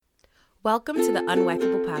Welcome to the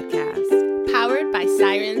Unwifeable Podcast, powered by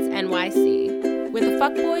Sirens NYC, where the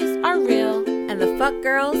fuckboys are real and the fuck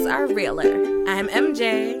girls are realer. I'm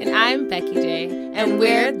MJ. And I'm Becky J. And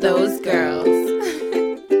we're those girls.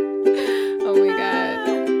 Oh my God.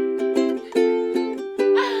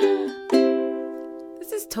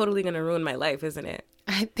 This is totally going to ruin my life, isn't it?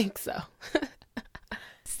 I think so.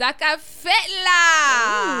 Saka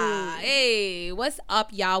Fetla! Hey, what's up,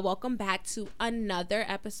 y'all? Welcome back to another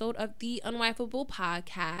episode of the Unwifeable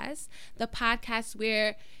Podcast, the podcast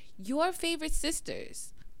where your favorite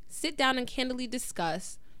sisters sit down and candidly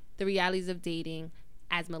discuss the realities of dating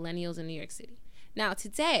as millennials in New York City. Now,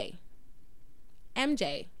 today,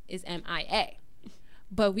 MJ is MIA,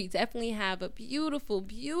 but we definitely have a beautiful,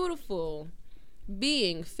 beautiful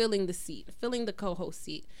being filling the co-host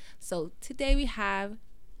seat. So today we have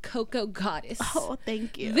Coco Goddess. Oh,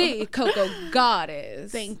 thank you. The Coco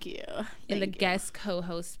Goddess. Thank you. In the guest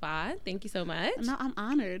co-host spot. Thank you so much. No, I'm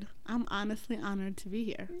honored. I'm honestly honored to be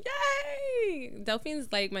here. Yay!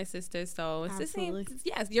 Delphine's like my sister, so it's Absolutely. the same.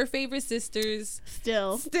 Yes, your favorite sisters.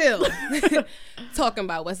 Still. Talking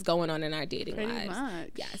about what's going on in our dating Pretty lives. much.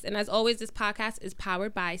 Yes, and as always, this podcast is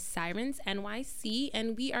powered by Sirens NYC,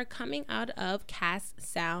 and we are coming out of Cast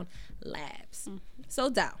Sound Labs. So,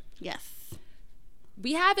 Del. Yes.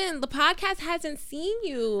 The podcast hasn't seen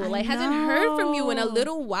you, hasn't heard from you in a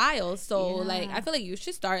little while. So, I feel like you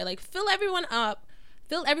should start, fill everyone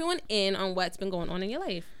in on what's been going on in your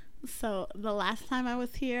life. So, the last time I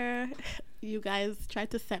was here, you guys tried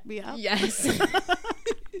to set me up. Yes. It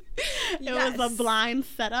was a blind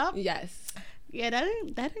setup. Yes. Yeah,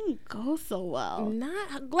 that didn't go so well.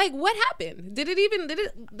 What happened? Did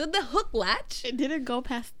the hook latch? It didn't go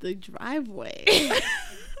past the driveway.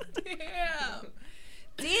 Damn.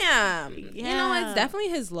 Yeah. You know, it's definitely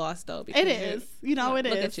his loss, though. It is. You know, it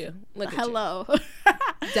is. Look at you. Hello.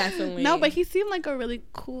 Definitely. No, but he seemed like a really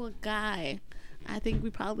cool guy. I think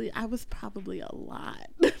I was probably a lot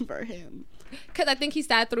for him. Because I think he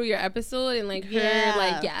sat through your episode and,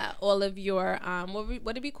 heard, all of your,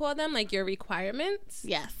 what did we call them? Your requirements?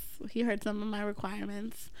 Yes. He heard some of my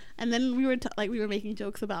requirements. And then we were we were making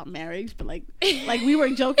jokes about marriage, but we were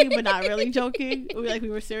joking but not really joking. We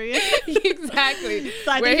were serious. Exactly.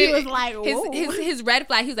 So I think he was like, whoa. His red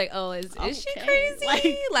flag, he was like, oh, is she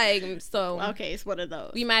crazy? Okay, it's one of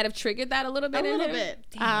those. We might have triggered that a little bit.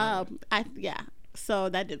 So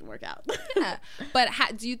that didn't work out. Yeah. But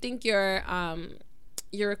do you think your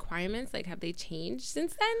requirements, have they changed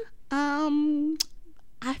since then?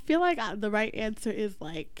 I feel like the right answer is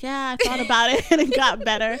I thought about it and it got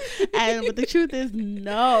better. But the truth is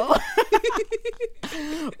no.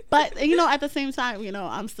 But, at the same time,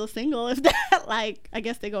 I'm still single. If that, I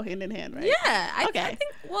guess they go hand in hand, right? Yeah. I think,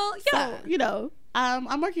 yeah. So,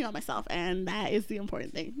 I'm working on myself, and that is the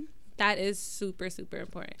important thing. That is super, super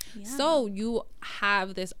important. Yeah. So you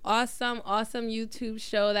have this awesome YouTube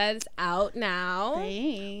show that is out now.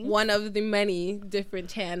 Thanks. One of the many different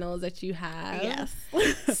channels that you have. Yes.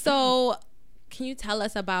 So can you tell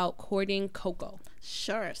us about Courting Coco?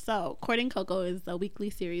 Sure. So Courting Coco is the weekly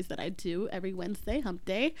series that I do every Wednesday, hump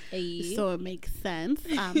day. Hey. So it makes sense,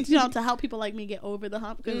 to help people like me get over the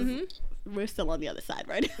hump, because we're still on the other side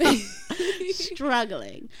right now.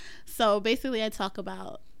 Struggling. So basically I talk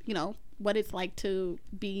about what it's like to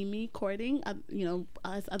be me courting,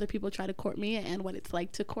 as other people try to court me, and what it's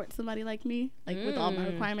like to court somebody like me, with all my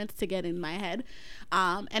requirements to get in my head.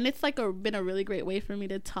 And it's been a really great way for me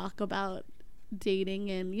to talk about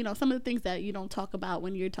dating and, some of the things that you don't talk about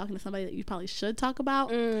when you're talking to somebody that you probably should talk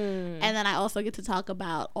about. And then I also get to talk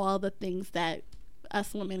about all the things that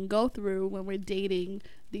us women go through when we're dating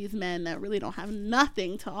these men that really don't have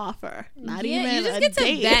nothing to offer. Not even you just a get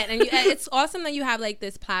date. To vent, and it's awesome that you have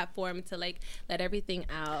this platform to let everything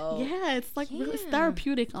out. Yeah, it's really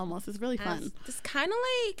therapeutic almost. It's really fun. It's kind of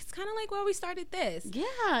like where we started this.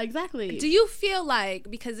 Yeah, exactly. Do you feel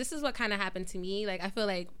because this is what kind of happened to me? I feel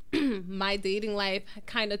like my dating life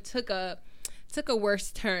kind of took a worse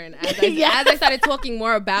turn as I started talking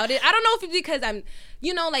more about it. I don't know if it's because I'm,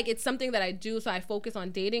 it's something that I do, so I focus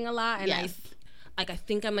on dating a lot, and I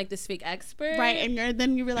think I'm this fake expert, right? And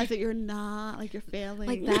then you realize that you're not, you're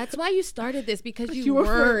failing. That's why you started this, because you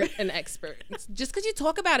weren't an expert. Just because you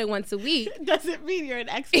talk about it once a week doesn't mean you're an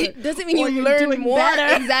expert. It doesn't mean you learn more.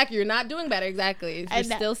 Better. Exactly, you're not doing better. Exactly, you're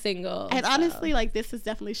still single. And honestly, this has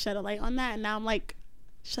definitely shed a light on that. And now I'm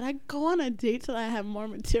should I go on a date till I have more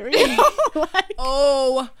material?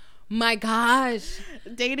 Oh my gosh.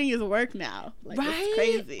 dating is work now. Like, it's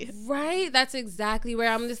crazy. Right. That's exactly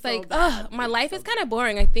where I'm just like, ugh, my life is kind of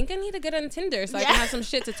boring. I think I need to get on Tinder so I can have some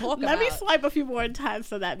shit to talk about. Let me swipe a few more times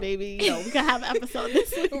so that maybe, you know, we can have an episode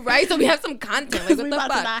this week. Right. So we have some content. Like, what we the about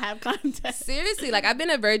fuck? to not have content. Seriously, like I've been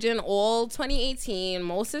a virgin all 2018,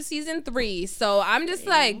 most of season 3. So I'm just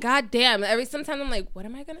like, God damn. Sometimes I'm like, what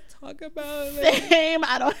am I gonna talk about? Like, Same.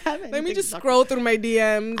 I don't have anything. let me just scroll through my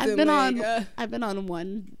DMs. I've been on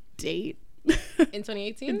one date in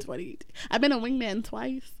 2018. In 2018, I've been a wingman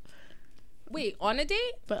twice. Wait, on a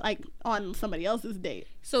date? But like on somebody else's date.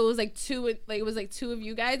 So it was like two. Like it was like 2 of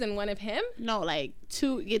you guys and 1 of him. No, like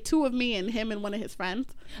 2 of me and him and 1 of his friends.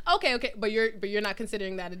 Okay, but you're not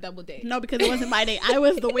considering that a double date. No, because it wasn't my date. I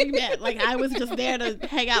was the wingman. Like I was just there to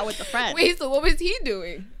hang out with the friend. Wait, so what was he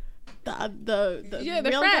doing? The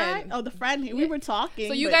real friend. guy? Oh, the friend. We were talking.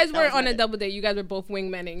 So you guys were on a double date. You guys were both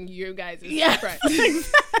wingmenning you guys' friends.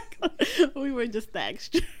 Exactly. We were just the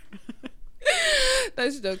extra.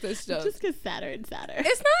 That's dope. It just gets sadder and sadder.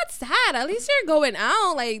 It's not sad. At least you're going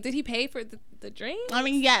out. Like, did he pay for the drink? I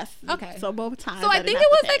mean, yes. Okay. So both times. So I think it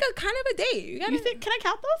was like a kind of a date. You think? Can I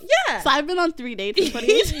count those? Yeah. So I've been on 3 dates in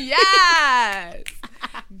 2018. Yes.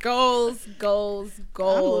 Goals.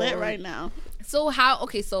 I'm lit right now. So how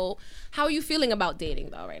are you feeling about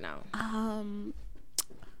dating though right now?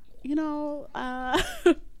 You know,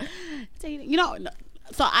 dating. You know.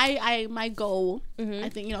 So my goal, I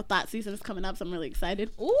think, you know, thought season is coming up, so I'm really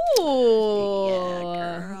excited. Ooh. Yeah,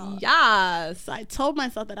 girl. Yes. So I told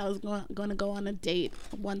myself that I was going to go on a date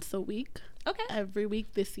once a week. Okay. Every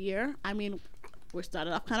week this year. I mean, we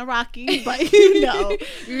started off kind of rocky, but you know.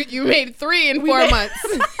 you made 3 in 4 months.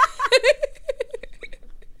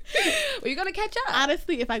 Well, you're gonna catch up.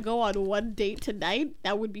 Honestly, if I go on one date tonight,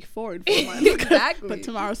 that would be 4 in 4 months. Exactly. But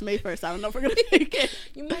tomorrow's May 1st. I don't know if we're gonna make it.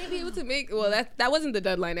 You might be able to make. Well, that wasn't the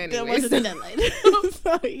deadline anyway. That wasn't the deadline.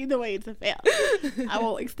 So either way, it's a fail. I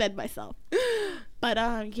won't extend myself. But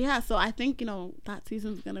yeah. So I think, you know, that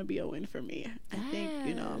season's gonna be a win for me. I think,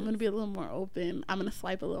 you know, I'm gonna be a little more open. I'm gonna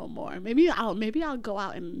swipe a little more. Maybe I'll go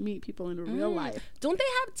out and meet people in real life. Don't they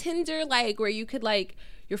have Tinder like where you could like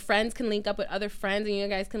your friends can link up with other friends and you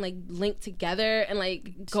guys can like link together and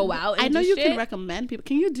like go out and I know do you shit? can recommend people.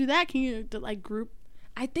 Can you do that? Can you do like group?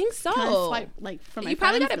 I think so. Can I swipe like for my You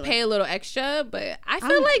probably friends? gotta pay a little extra, but I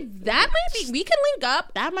feel like that might be. We can link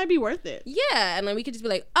up. That might be worth it. Yeah, and then we could just be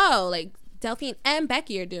like, oh, like Delphine and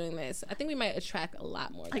Becky are doing this. I think we might attract a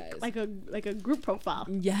lot more guys. Like a group profile.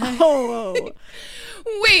 Yeah. Oh.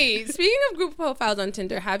 Wait, speaking of group profiles on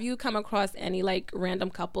Tinder, have you come across any like random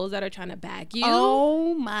couples that are trying to bag you?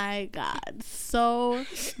 Oh my God, so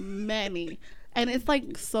many. And it's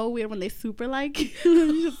like so weird when they super like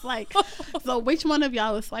just like, so which one of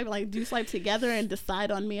y'all is swiping? Like, do you swipe together and decide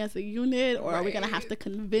on me as a unit, or are we gonna have to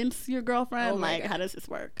convince your girlfriend? Like, how does this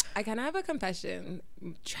work? I kind of have a confession.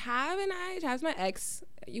 Trav's my ex.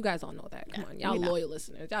 You guys all know that. Come on, y'all loyal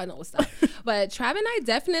listeners. Y'all know what's up. But Trav and I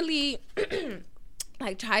definitely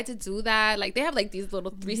like tried to do that. Like they have like these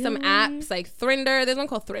little threesome apps, like Thrinder. There's one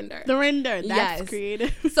called Thrinder. That's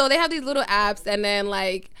creative. So they have these little apps, and then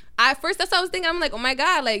like at first that's what I was thinking. I'm like, oh my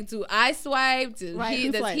God, like do I swipe? Does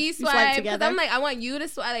he swipe? Because I'm like, I want you to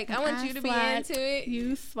swipe. Like I want you to be into it.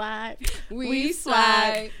 You swipe. We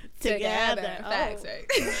swipe together. Facts, Oh.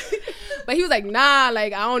 right? But he was like, nah,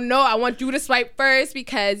 like I don't know. I want you to swipe first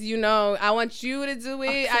because you know I want you to do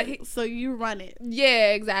it. Okay, so you run it.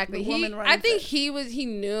 Yeah, exactly. The woman runs I think it. he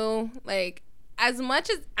knew like as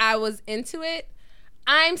much as I was into it.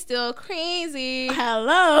 I'm still crazy.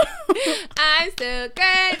 Hello. I'm still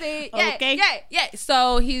crazy. Yeah, Okay. yeah.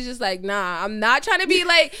 So he's just like, nah, I'm not trying to be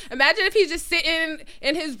like, imagine if he's just sitting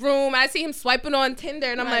in his room. I see him swiping on Tinder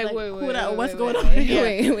and I'm like, wait, what's going on wait,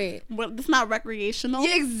 here? Wait. Well, it's not recreational.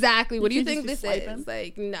 Yeah, exactly. What do you think just this swiping? is?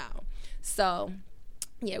 Like, no. So,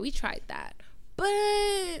 yeah, we tried that.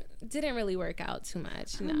 But didn't really work out too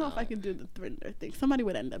much. I don't know if I can do the Thrinder thing. Somebody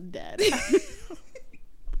would end up dead.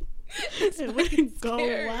 It wouldn't go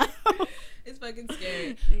scary. wow. It's fucking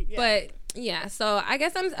scary. Yeah. But yeah, so I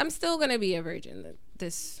guess I'm still gonna be a virgin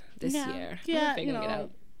this year. Yeah, I'm figuring it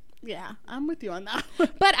out. Yeah, I'm with you on that.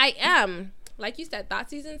 But I am, like you said, thought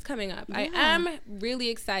season's coming up. Yeah. I am really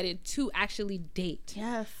excited to actually date.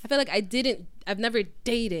 Yes. I feel like I've never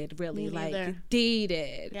dated really. Me neither. Like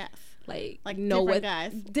dated. Yes. Like different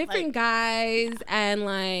guys. Different guys and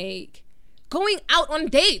like going out on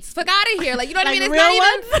dates. Fuck out of here. Like, you know what I mean? It's real not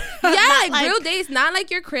even ones? yeah, Not like real dates, not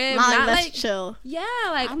like your crib, not like let's chill. Yeah,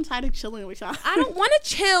 like I'm tired of chilling with y'all. I don't want to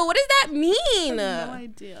chill. What does that mean? I have no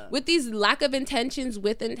idea. With these lack of intentions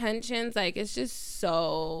with intentions, like it's just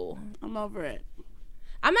so I'm over it.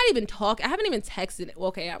 I'm not even talking. I haven't even texted.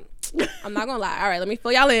 Okay, I'm not gonna lie. All right, let me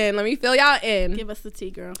fill y'all in. Give us the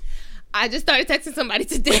tea, girl. I just started texting somebody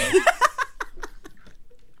today.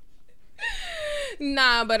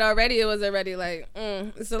 Nah, but it was already like,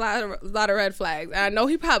 it's a lot of red flags. I know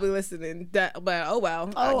he probably listening, but oh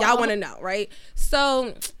well. Y'all want to know, right?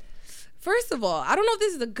 So, first of all, I don't know if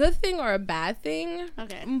this is a good thing or a bad thing.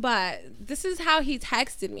 Okay. But this is how he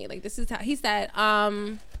texted me. Like, this is how he said,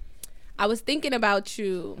 I was thinking about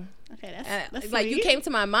you. Okay, that's like sweet. you came to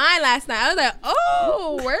my mind last night. I was like,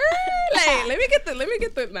 oh, word. Like, let me get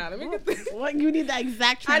the. What, you need the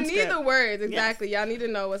exact transcript. I need the words exactly. Yes. Y'all need to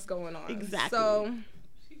know what's going on. Exactly. So,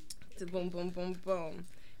 boom, boom, boom, boom.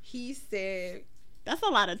 He said, that's a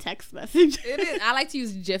lot of text message. It is. I like to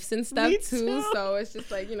use GIFs and stuff Me too, so it's just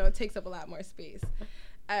like, it takes up a lot more space.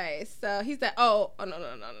 All right, so he said, no.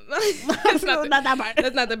 That's not that part.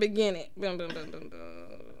 That's not the beginning.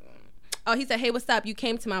 Oh, he said, hey, what's up? You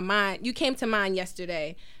came to mind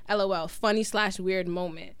yesterday. LOL. Funny/weird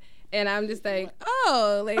moment. And I'm just like,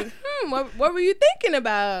 oh, like, what were you thinking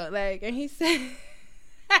about? Like, and he said,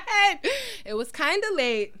 it was kind of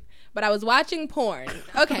late, but I was watching porn.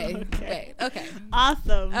 Okay. Wait. Okay.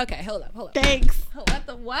 Awesome. Okay. Hold up. Thanks.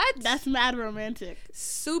 What? That's mad romantic.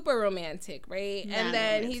 Super romantic, right? Mad and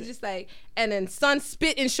then romantic. he's just like, and then son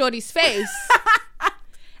spit in Shorty's face.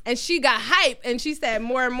 And she got hype and she said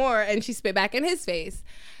more and more and she spit back in his face.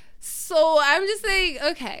 So I'm just like,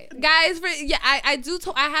 okay, guys, I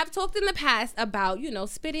have talked in the past about,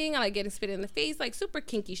 spitting. I like getting spit in the face, like super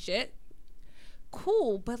kinky shit.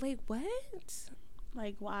 Cool, but like what?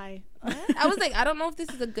 Like why? I was like, I don't know if this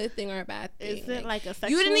is a good thing or a bad thing. Is it like a sexual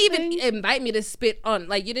You didn't thing? even invite me to spit on,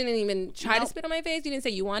 like you didn't even try to spit on my face. You didn't say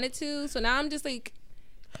you wanted to. So now I'm just like,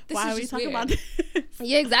 why are we talking about this?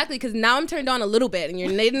 Yeah, exactly. Because now I'm turned on a little bit, and you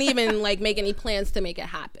didn't even like make any plans to make it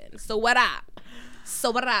happen. So what up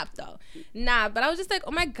though? Nah, but I was just like,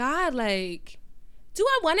 oh my god, like, do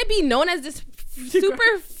I want to be known as this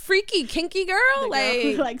super freaky kinky girl? The like,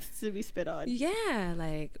 girl who likes to be spit on. Yeah,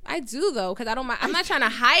 like I do though, because I don't mind. I'm not trying to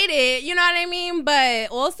hide it. You know what I mean? But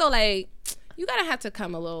also like, you gotta have to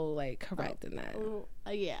come a little like correct in that.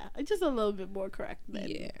 Yeah, just a little bit more correct than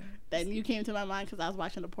you came to my mind because I was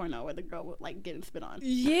watching a porno where the girl was like getting spit on.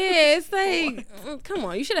 Yeah, it's like, come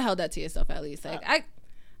on, you should have held that to yourself at least. Like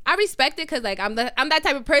I respect it because like I'm that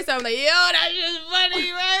type of person. I'm like, yo, that's just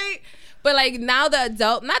funny, right? But like now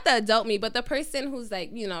not the adult me, but the person who's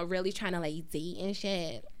like, really trying to like date and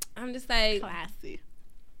shit. I'm just like, classy.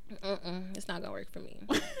 It's not gonna work for me.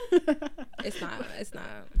 It's not.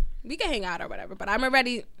 We can hang out or whatever, but I can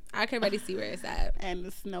already see where it's at. And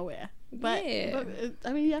it's nowhere. But, yeah.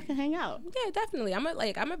 I mean, y'all can hang out. Yeah, definitely. I'm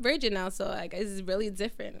a virgin now, so like it's really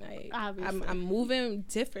different. Like I'm moving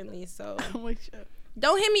differently, so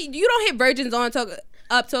don't hit me. You don't hit virgins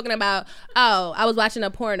talking about, oh, I was watching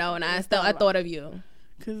a porno and I thought of you.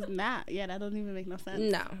 Cause that doesn't even make no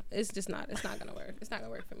sense. No, it's just not. It's not gonna work. It's not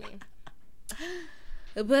gonna work for me.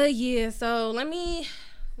 But yeah, so let me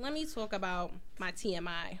talk about my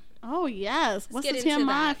TMI. Oh yes, what's the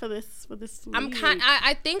TMI for this week?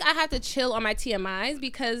 I think I have to chill on my TMIs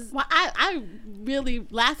because I really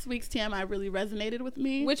last week's TMI really resonated with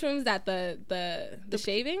me. Which one was that? The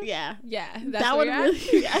shaving? Yeah. That's that one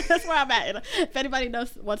really. Yeah, that's where I'm at. If anybody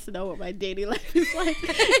wants to know what my dating life is like,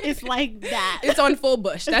 it's like that. It's on full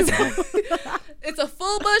bush. That's it's a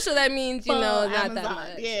full bush, so that means not Amazon. that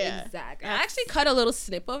much. Yeah, exactly. I actually cut a little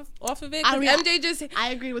snip off of it. I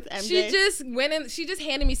agree with MJ. She just went in. She just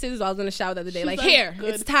handed me scissors while I was in the shower the other day. She's like, here,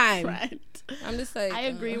 it's time. Friend. I'm just like, I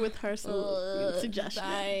agree with her suggestion.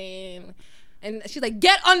 Fine. And she's like,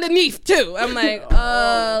 get underneath too. I'm like,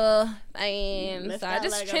 fine. So I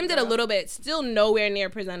just trimmed it a little bit. Still nowhere near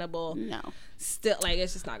presentable. No. Still, like,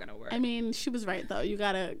 it's just not gonna work. I mean, she was right though. You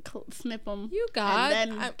gotta snip them. And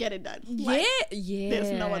then get it done. Yeah.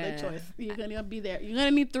 There's no other choice. You're gonna be there. You're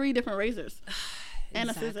gonna need 3 different razors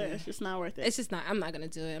and a scissor. It's just not worth it. It's just not. I'm not gonna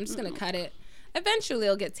do it. I'm just gonna cut it. Eventually,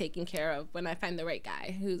 it'll get taken care of when I find the right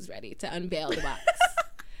guy who's ready to unveil the box.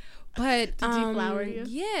 But did you flower you?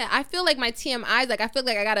 Yeah, I feel like my TMIs, like I feel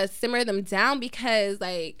like I gotta simmer them down because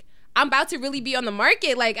like I'm about to really be on the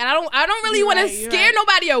market, like, and I don't really want to scare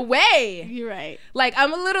nobody away. You're right. Like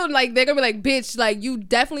I'm a little like they're gonna be like, bitch, like you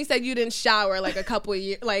definitely said you didn't shower like a couple of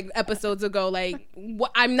episodes ago. Like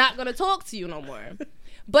I'm not gonna talk to you no more.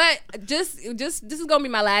 But just this is gonna be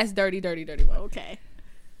my last dirty one. Okay.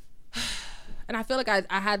 And I feel like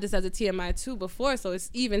I had this as a TMI too before, so it's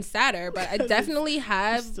even sadder. But I definitely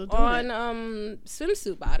have on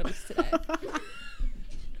swimsuit bottoms today.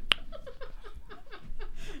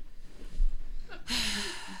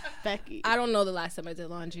 Becky, I don't know the last time I did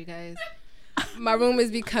laundry, guys. My room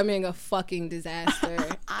is becoming a fucking disaster.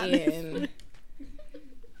 And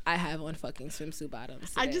I have on fucking swimsuit bottoms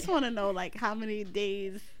today. I just want to know, like, how many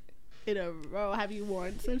days in a row have you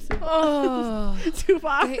worn swimsuit? Oh, too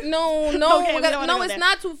far? No, Okay, it's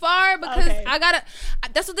not too far because I gotta.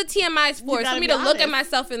 That's what the TMI is for. It's for me to look at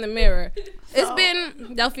myself in the mirror. It's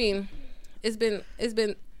been Delphine. It's been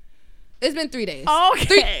 3 days.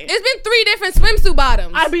 Okay. It's been 3 different swimsuit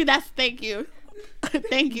bottoms. I mean, thank you.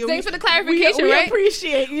 Thank you. Thanks for the clarification, we right?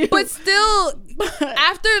 appreciate you. But still,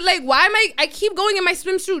 after, like, why am I keep going in my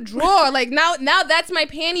swimsuit drawer? Like, now that's my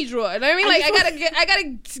panty drawer. You know what I mean? Like, I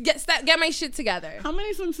gotta get my shit together. How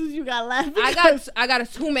many swimsuits you got left? I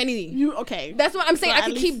got too many. Okay. That's what I'm saying. So I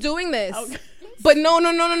could keep doing this. Okay. But no,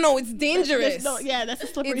 it's dangerous. That's a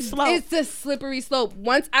slippery slope. It's a slippery slope.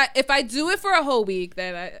 If I do it for a whole week,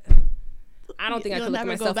 then I don't think I could look at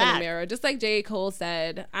myself in the mirror. Just like J. Cole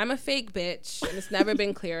said, I'm a fake bitch, and it's never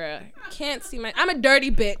been clearer. Can't see I'm a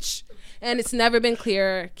dirty bitch, and it's never been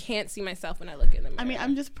clearer. Can't see myself when I look in the mirror. I mean,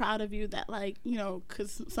 I'm just proud of you that, like, you know,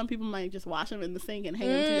 because some people might just wash them in the sink and hang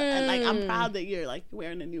them to you. And, like, I'm proud that you're, like,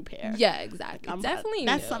 wearing a new pair. Yeah, exactly. Like, definitely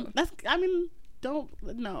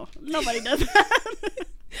nobody does that.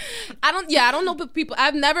 I don't know people.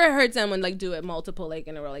 I've never heard someone, like, do it multiple, like,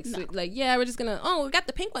 in a row. Like, like, yeah, we're just gonna, we got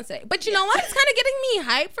the pink one today. But you know what? It's kind of getting me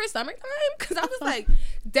hyped for summertime because I was like,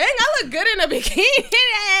 dang, I look good in a bikini.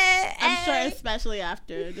 I'm sure, especially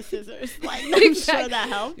after the scissors. Like, I'm sure that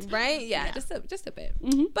helped. Right? Yeah. Just a bit.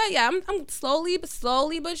 Mm-hmm. But yeah, I'm slowly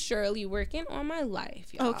but surely working on my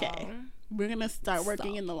life, y'all. Okay. We're going to start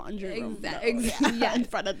working in the laundry room. Exactly. Yeah, in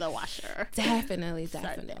front of the washer. Definitely.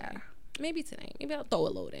 Maybe tonight. Maybe I'll throw a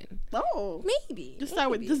load in. Oh. Maybe. Just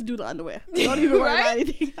do the underwear. Don't even worry about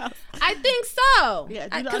anything else. I think so. Yeah.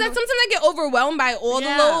 Because sometimes I get overwhelmed by all the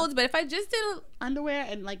loads, but if I just did underwear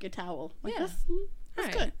and, like, your towel. Like, that's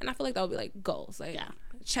good. And I feel like that would be, like, goals. Like,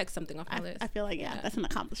 check something off my list. I feel like, that's an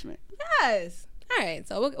accomplishment. Yes. All right.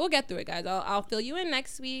 So we'll get through it, guys. I'll fill you in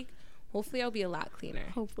next week. Hopefully I'll be a lot cleaner.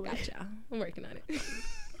 Hopefully. Gotcha. I'm working on it.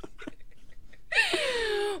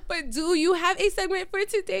 But do you have a segment for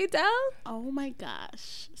today, Del? Oh my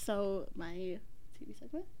gosh. So my TV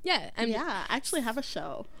segment? Yeah. I actually have a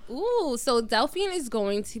show. Ooh, so Delphine is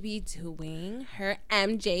going to be doing her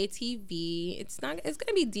MJTV. It's gonna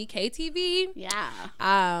be DKTV. Yeah.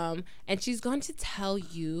 And she's going to tell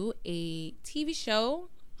you a TV show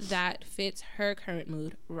that fits her current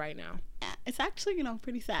mood right now. It's actually,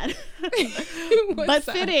 pretty sad. But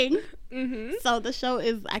sad? Fitting. Mm-hmm. So the show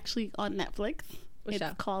is actually on Netflix. It's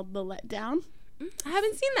called The Letdown. I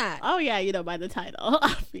haven't seen that. Oh, yeah, by the title,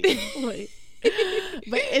 obviously.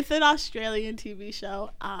 But it's an Australian TV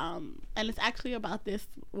show. And it's actually about this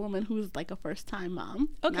woman who's, like, a first-time mom.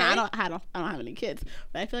 Okay. Now, I don't have any kids,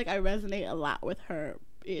 but I feel like I resonate a lot with her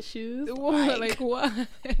issues. Like what?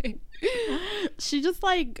 She just,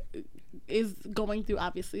 like, is going through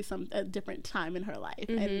obviously a different time in her life,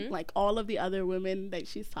 and like all of the other women that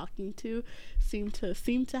she's talking to seem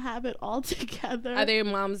to have it all together. Are they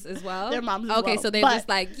moms as well? They're moms as well. Okay, so they're just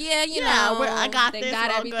like, I got this. They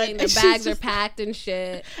got everything. Their bags are packed and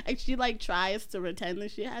shit. And she, like, tries to pretend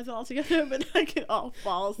that she has it all together, but, like, it all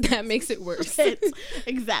falls. That makes it worse.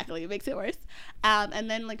 Exactly, it makes it worse. And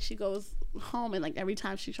then, like, she goes home, and, like, every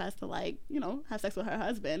time she tries to, like, have sex with her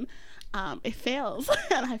husband, it fails.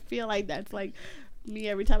 And I feel like that's, like, me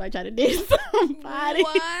every time I try to date somebody.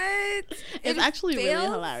 What? It's actually really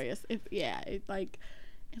hilarious. It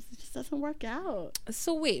just doesn't work out.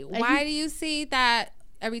 So wait, why do you say that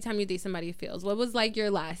every time you date somebody it fails? What was, like,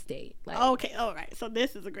 your last date? Like, okay, all right. So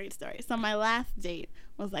this is a great story. So my last date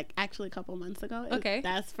was, like, actually a couple months ago. Okay.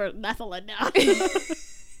 That's a letdown.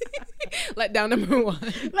 Letdown number one.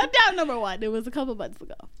 Letdown number one. It was a couple months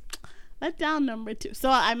ago. Letdown number two.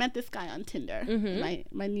 So I met this guy on Tinder,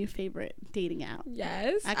 my new favorite dating app.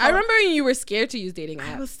 Yes, I remember when you were scared to use dating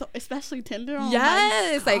apps. I was especially Tinder. Oh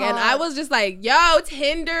yes, and I was just like, yo,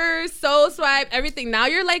 Tinder, Soul Swipe, everything. Now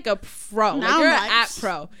you're like a pro. Now you're an app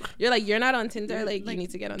pro. You're like, you're not on Tinder. Like, you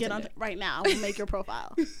need to get on Tinder right now. Make your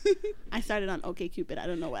profile. I started on OkCupid. I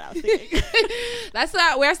don't know what I was thinking. That's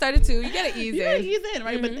where I started too. You gotta ease in,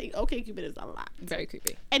 right? But OkCupid is a lot. Very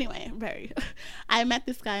creepy. Anyway, I met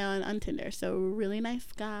this guy on Tinder. So really nice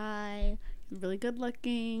guy, really good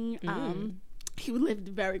looking. He lived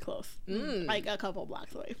very close, like a couple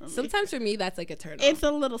blocks away from me. Sometimes for me that's like a turn off. It's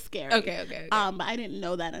a little scary. Okay. But I didn't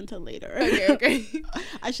know that until later. Okay.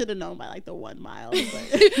 I should have known by like the 1 mile.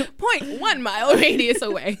 0.1 mile radius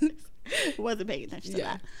away. Wasn't paying attention to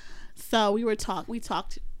that. So we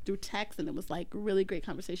talked through text, and it was like really great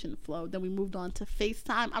conversation flow. Then we moved on to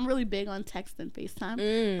FaceTime. I'm really big on text and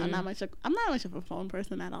FaceTime. I'm not much of a phone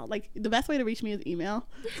person at all. Like, the best way to reach me is email.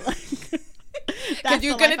 Because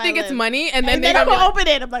you're gonna think it's money, and then I'm gonna open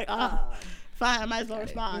it. I'm like, oh, fine, I might as well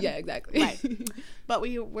respond. Yeah, exactly. Right. But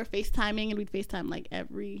we were FaceTiming, and we'd FaceTime like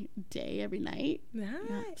every day, every night. Nice.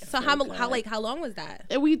 So how long was that?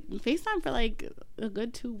 And we FaceTime for like a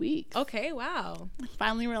good 2 weeks. Okay, wow.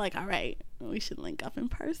 Finally, we're like, all right, we should link up in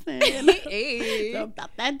person. Hey. So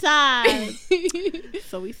about that time.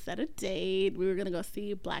 So we set a date. We were gonna go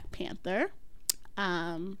see Black Panther.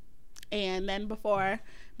 And then before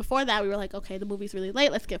that, we were like, okay, the movie's really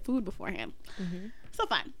late. Let's get food beforehand. So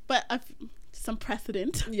fine. But some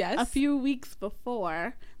precedent. Yes. A few weeks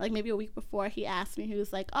before, like maybe a week before, he asked me, he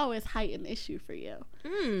was like, oh, is height an issue for you?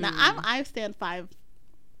 Now, I stand 5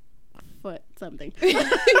 foot something.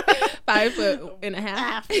 5 foot and a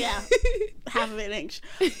half. Yeah. Half of an inch.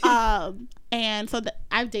 And so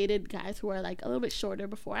I've dated guys who are like a little bit shorter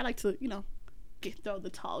before. I like to, throw the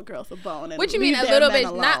tall girls a bone. And what you mean a little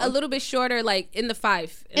bit, not a little bit shorter, like in the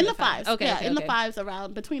 5? In the 5s. Okay. Yeah, okay, the 5s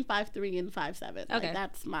around between 5'3" and 5'7". Okay. Like,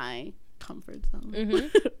 that's my comfort zone.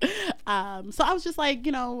 So I was just like,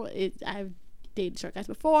 I've dated short guys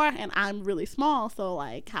before, and I'm really small, so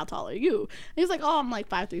like, how tall are you? And he's like, oh, I'm like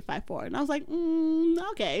 5'3", 5'4", and I was like,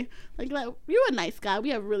 okay, like you're a nice guy. We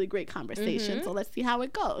have really great conversation, so let's see how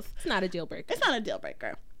it goes. It's not a deal breaker. It's not a deal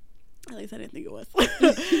breaker. At least I didn't think it was.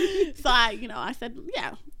 So I said,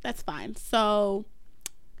 yeah, that's fine. So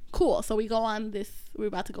cool. So we're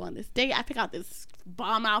about to go on this date. I pick out this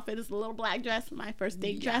bomb outfit, this little black dress, my first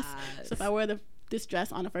date dress. So if I wear this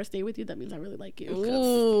dress on a first date with you, that means I really like you.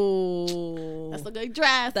 Ooh. That's a good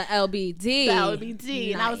dress. The LBD.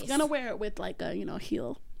 Nice. And I was gonna wear it with like a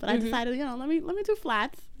heel. But I decided, let me do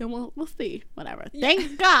flats, and we'll see, whatever. Yeah.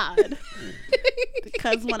 Thank God,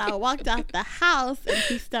 because when I walked out the house and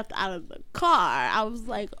he stepped out of the car, I was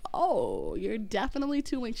like, "Oh, you're definitely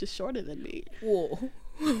 2 inches shorter than me." Whoa!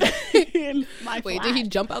 In my Wait, flats. did he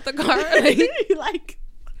jump out the car?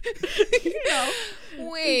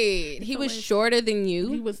 Wait, he was shorter than you?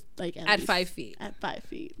 He was like at 5 feet. At 5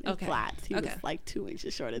 feet. In Okay. Flats. He was like 2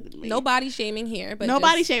 inches shorter than me. No body shaming here, but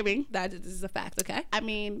body shaming. That is a fact. Okay. I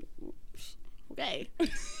mean, okay.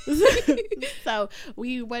 So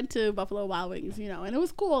we went to Buffalo Wild Wings, and it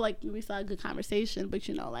was cool. Like, we saw a good conversation, but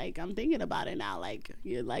like, I'm thinking about it now. Like,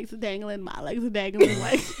 your legs are dangling, my legs are dangling.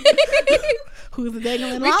 Like, who's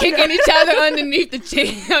dangling longer? We're kicking each other underneath the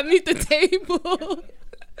table.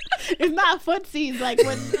 It's not footsies like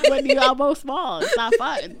when you are both small. It's not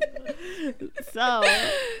fun. So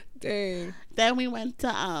dang. Then we went to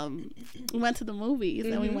the movies,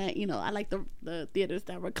 and we went, I like the theaters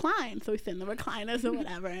that recline. So we sit in the recliners or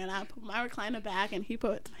whatever, and I put my recliner back, and he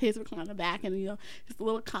put his recliner back, and his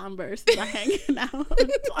little Converse are hanging out.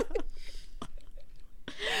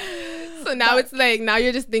 So now it's like, now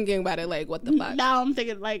you're just thinking about it, like, what the fuck? Now I'm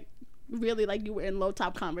thinking, like, really, like, you were in low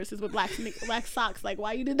top Converses with black socks. Like,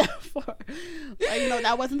 why you did that for? Like,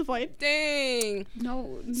 that wasn't the point. Dang.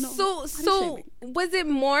 No. So was it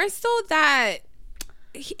more so that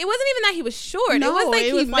it wasn't even that he was short? No, it was like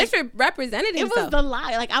he misrepresented himself. It was the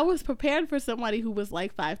lie. Like, I was prepared for somebody who was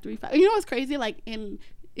like 5'3", 5. You know what's crazy? Like, in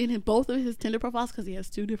both of his Tinder profiles, because he has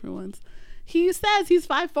 2 different ones, he says he's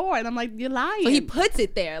 5'4", and I'm like, you're lying. So he puts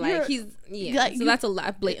it there, like, so that's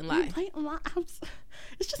a blatant lie. Blatant lie.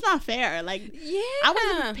 It's just not fair. Like, yeah, I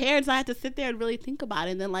wasn't prepared, so I had to sit there and really think about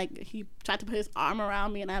it. And then, like, he tried to put his arm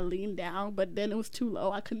around me, and I leaned down, but then it was too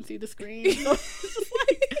low. I couldn't see the screen. So it's just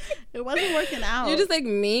like, it wasn't working out. You're just like,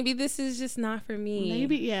 maybe this is just not for me.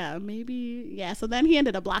 Maybe. Yeah. So then he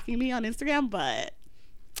ended up blocking me on Instagram, but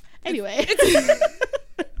anyway.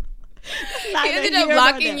 He ended up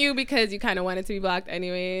blocking you because you kind of wanted to be blocked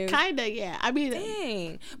anyways. Kinda, yeah. I mean,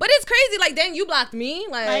 dang. But it's crazy. Like, dang, you blocked me.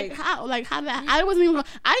 Like how? Like, how that? I wasn't even.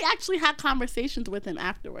 I actually had conversations with him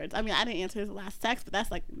afterwards. I mean, I didn't answer his last text, but that's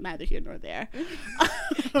like neither here nor there.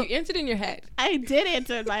 You answered in your head. I did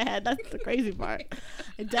answer in my head. That's the crazy part.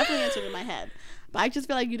 I definitely answered in my head. But I just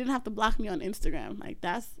feel like you didn't have to block me on Instagram. Like,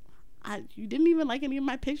 you didn't even like any of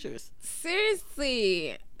my pictures.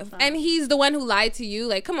 Seriously. And he's the one who lied to you.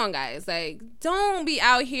 Like, come on, guys. Like, don't be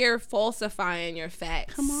out here falsifying your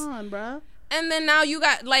facts. Come on, bro. And then now you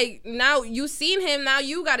got, like, now you seen him. Now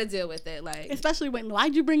you got to deal with it. Like, especially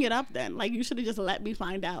why'd you bring it up then? Like, you should have just let me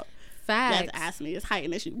find out. Facts. That's asked me. It's height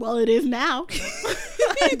an issue. Well, it is now.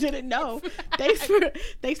 I didn't know. Thanks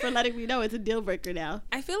for letting me know. It's a deal breaker now.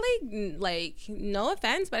 I feel like no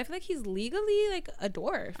offense, but I feel like he's legally like a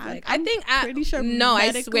dwarf. Like I'm pretty sure. No,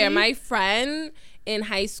 I swear, my friend in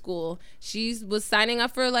high school, she was signing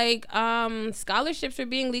up for like scholarships for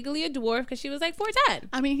being legally a dwarf because she was like 4'10".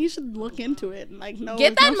 I mean, he should look into it and like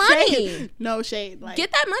get that money. Shade. No shade. Like,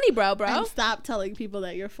 get that money, bro. And stop telling people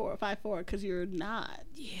that you're 5'4" because you're not.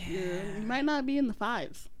 Yeah, you might not be in the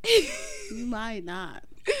fives. You might not.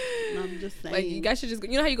 I'm just saying. Like, you guys should just,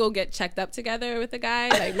 you know how you go get checked up together with a guy?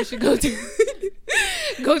 Like, we should go get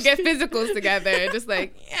physicals together. Just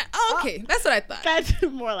like, yeah, okay. That's what I thought. That's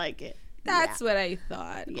more like it. That's what I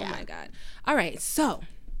thought. Yeah. Oh my God. All right. So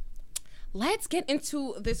let's get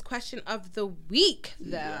into this question of the week,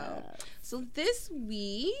 though. Yeah. So this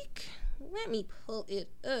week, let me pull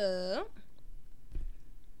it up.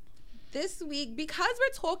 This week, because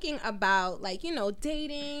we're talking about, like, you know,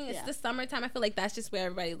 dating, it's the summertime. I feel like that's just where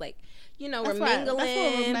everybody, like, you know, we're mingling. That's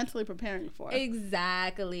what we're mentally preparing for.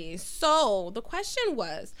 Exactly. So the question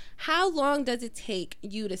was, how long does it take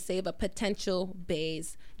you to save a potential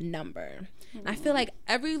bae's number? And I feel like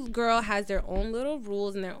every girl has their own little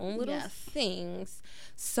rules and their own little things.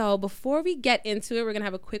 So before we get into it, we're going to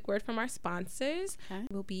have a quick word from our sponsors. Okay.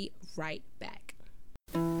 We'll be right back.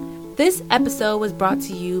 This episode was brought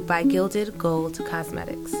to you by Gilded Gold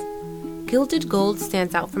Cosmetics. Gilded Gold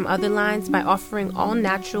stands out from other lines by offering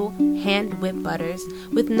all-natural, hand-whipped butters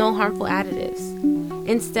with no harmful additives.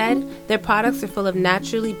 Instead, their products are full of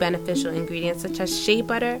naturally beneficial ingredients such as shea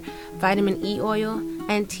butter, vitamin E oil,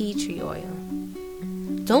 and tea tree oil.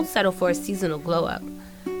 Don't settle for a seasonal glow-up.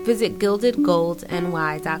 Visit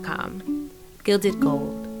gildedgoldny.com. Gilded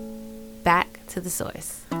Gold. Back to the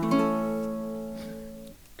source.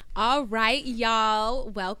 All right, y'all.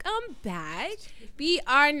 Welcome back. We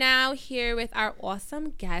are now here with our awesome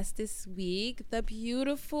guest this week, the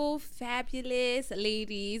beautiful, fabulous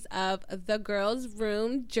ladies of The Girls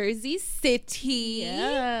Room, Jersey City.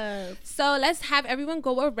 Yes. So let's have everyone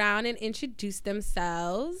go around and introduce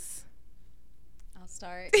themselves. I'll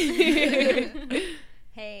start. Hey,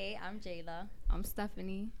 I'm Jayla. I'm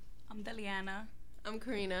Stephanie. I'm Deliana. I'm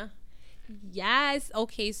Karina. Yes.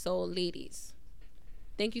 Okay, so ladies,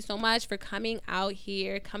 thank you so much for coming out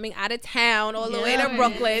here, coming out of town all the way to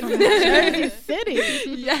Brooklyn. Jersey City.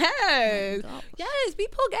 Yes. Oh, yes, we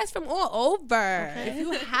pull guests from all over. Okay. If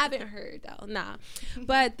you haven't heard, though, nah.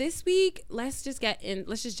 But this week, let's just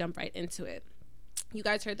jump right into it. You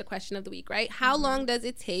guys heard the question of the week, right? How long does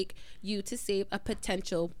it take you to save a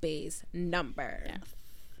potential bae's number? Yes.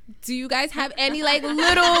 Do you guys have any like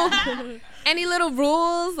little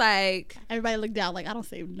rules? Like, everybody look down like, I don't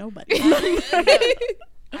save nobody.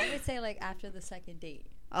 I would say like after the second date.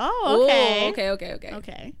 Oh, okay. Ooh,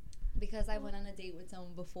 okay. Because I went on a date with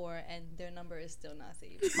someone before and their number is still not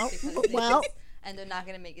saved. And they're not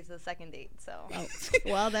gonna make it to the second date. So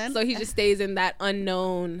well then. So he just stays in that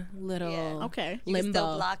unknown little you limbo. can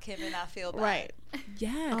still block him and not feel bad. Right.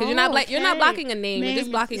 Yeah, because you're not blocking a name. You're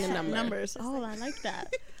just blocking a number. Numbers. Oh, I like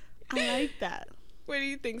that. What do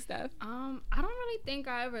you think, Steph? I don't really think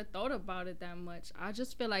I ever thought about it that much. I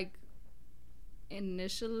just feel like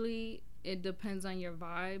initially it depends on your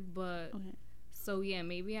vibe, but so yeah,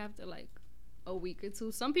 maybe after like a week or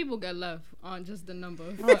two, some people get left on just the number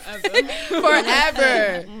forever.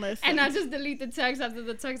 And I just delete the text after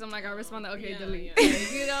the text. I'm like, I respond, okay, delete. Yeah.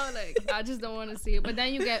 You know, like I just don't want to see it. But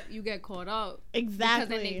then you get caught up.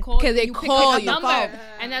 Exactly. Because then they call you, number,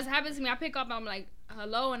 and that's happened to me. I pick up, I'm like,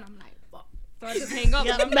 hello, and I'm like, well, so I just hang up.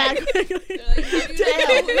 And I'm back.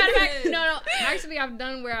 No. Actually, I've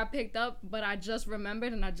done where I picked up, but I just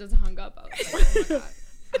remembered and I just hung up. I was like, oh my God.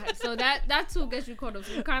 So that too gets you caught up.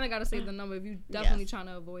 So you kind of got to save the number if you definitely trying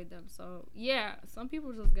to avoid them. So yeah, some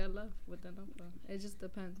people just get left with the number. It just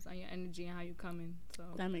depends on your energy and how you come in. So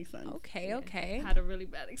that makes sense. Okay. Had a really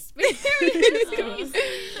bad experience.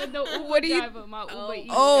 What do you? Wait.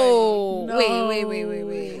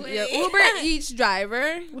 Your Uber Eats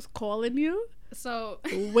driver was calling you. So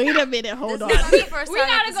wait a minute, hold on. We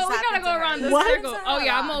gotta go around the circle. Oh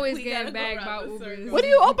yeah, I'm always getting bagged about Ubers. What do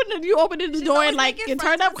you open? You open the door and like you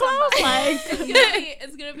turn up clothes? Like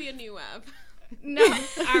it's gonna be a new app. No, all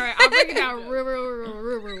right, I'll break it down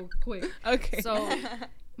real quick. Okay. So,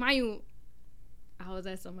 mind you, I was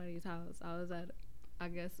at somebody's house. I was at, I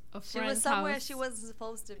guess, a friend's house. She was somewhere she wasn't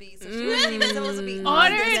supposed to be, so she wasn't even supposed to be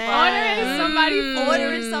ordering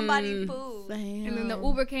somebody food. Damn. And then the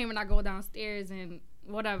Uber came and I go downstairs and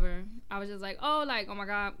whatever. I was just like, oh my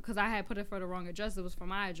God, because I had put it for the wrong address. It was for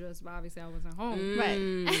my address, but obviously I wasn't home.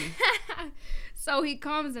 Right. So he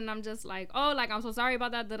comes and I'm just like, oh, like, I'm so sorry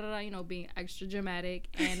about that, you know, being extra dramatic.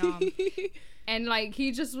 And and like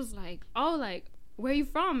he just was like, oh, like, where you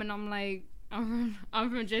from? And I'm like, I'm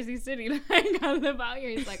from Jersey City. Like, I live out here.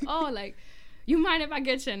 He's like, oh, like, you mind if I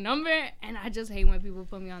get your number? And I just hate when people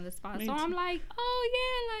put me on the spot. So I'm like, oh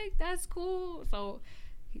yeah, like, that's cool. So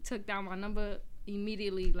he took down my number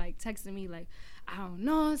immediately, like, texted me like, I don't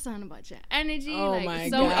know, something about your energy. Oh like, my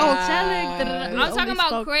so God. angelic. I was talking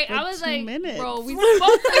about great. I was like, minutes. bro, we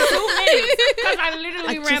spoke for 2 minutes because I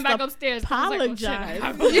literally ran back upstairs. Apologize.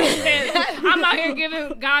 I was like, oh, shit, I'm out here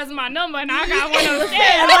giving guys my number and I got one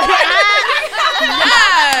upstairs.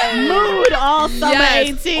 Yes. Mood all summer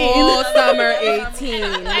 18. All summer 18.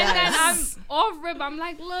 And then Yes. I'm off rip. I'm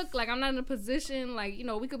like, look, like, I'm not in a position, like, you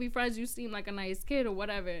know, we could be friends. You seem like a nice kid or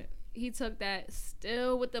whatever. He took that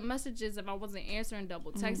still with the messages if I wasn't answering,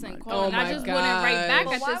 double texting, calling. I just wouldn't write back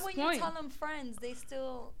but at why this when point. you tell them friends, they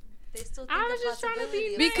still think I was the just trying to be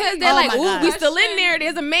possibility of Because it. they're like, my ooh, God. we still in there.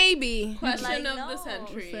 There's a maybe. Question Like, of the no.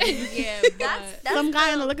 century. Yeah, That's Some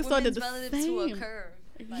guy in the the liquor store did women's the relative to same. occur.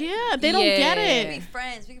 Like, Yeah, they don't get we could be it.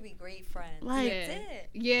 friends. We could be great friends. Like, Yeah. That's it.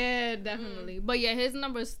 Yeah, definitely. But yeah, his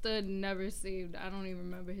number stood never saved. I don't even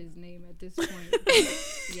remember his name at this point.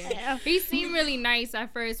 But, yeah. He seemed really nice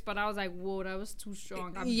at first, but I was like, whoa, that was too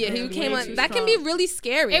strong. Yeah, he Way came too on. That can strong. be really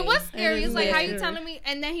scary. It was scary. It It's is like, how scary. you telling me?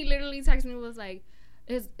 And then he literally texted me, was like,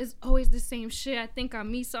 it's always the same shit. I think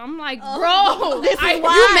I'm me. So I'm like, bro, This is why.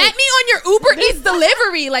 You met me on your Uber Eats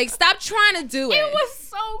delivery. Like, stop trying to do it. it was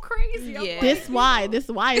so crazy. I'm Yeah. like, This why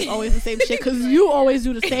it's always the same shit because you always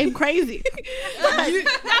do the same crazy. You need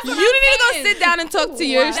to go sit down and talk to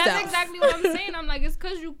yourself. That's exactly what I'm saying. I'm like, it's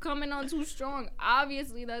because you coming on too strong.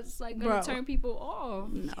 Obviously, that's like gonna Bro. turn people off.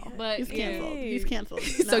 No, But he's yeah. canceled. He's canceled.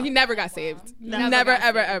 So No. he never got saved. Never Never, got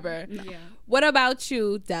ever, saved. ever. Yeah. What about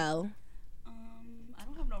you, Del? I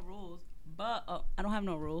don't have no rules, but I don't have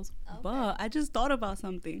no ruls. But I just thought about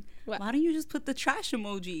something. What? Why don't you just put the trash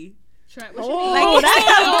emoji? Oh,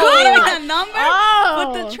 that's Good with the number.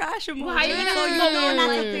 Oh. Put the trash emoji. Well, how you gonna so you know know not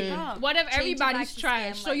to Mm. pick up. What if Change it everybody's back to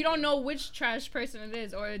trash? scam So you don't like know which trash person it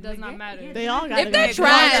is, or it does not matter. They all got If they're it.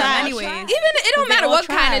 trash, anyways. Even it don't they matter all what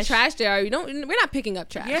kind of trash. trash they are. We're not picking up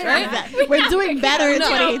trash, Yeah. right? Exactly. We're doing better in No.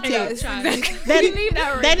 2018. Trash. Then, You leave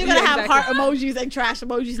that right. then you're gonna Yeah, have heart emojis and trash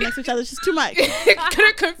emojis next to each other. It's just too much.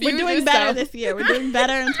 Couldn't confuse We're doing yourself. better this year. We're doing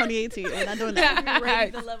better in 2018. We're not doing that.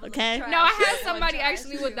 Raise the level of Okay. trash. No, I had on somebody trash,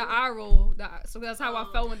 actually with the too. eye roll. So that's how I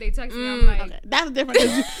felt when they texted me. I'm like, Okay, that's different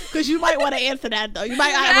because you might want to answer that though. You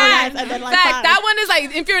might Fact. eyebrow and then like Fact. fine. That one is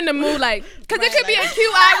like if you're in the mood, like, because it could be a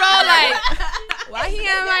cute eye roll, like, why he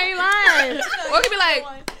am I lying? Or it could be like,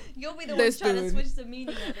 You'll be the one this trying to dude. switch the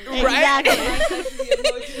meaning of it. Exactly.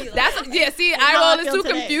 that's yeah. See, eye how I roll is feel too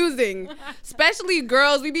today. confusing, especially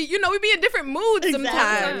girls. We be in different moods Exactly.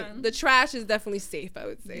 sometimes. The trash is definitely safe, I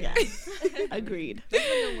would say. Yeah. Agreed.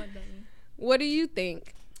 What do you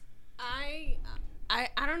think? I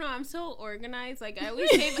don't know. I'm so organized. Like I always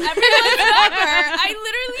save everyone's number. I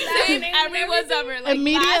literally save name and everyone's number. Like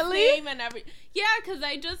Immediately? last name and every. Yeah, because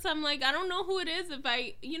I'm like I don't know who it is if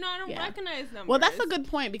I don't Yeah. recognize numbers. Well, that's a good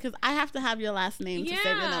point because I have to have your last name to save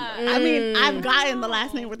your number. Yeah. I mean, I've gotten the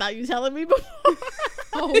last name without you telling me before.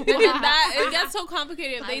 And then it gets so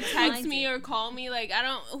complicated if they I text find me it. or call me. Like I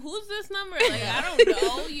don't. Who's this number? Like I don't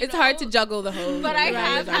know. It's hard to juggle the whole. But I the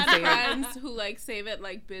have numbers had saved. friends who like save it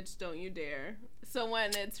like bitch don't you dare. So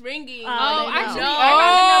when it's ringing, Oh, like, actually,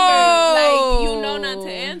 I got like you know not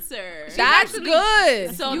to answer. That's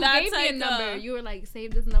good. So you that's gave me like a number. You were like,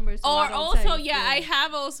 save this number. So or I don't also, text. I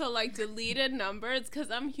have also like deleted numbers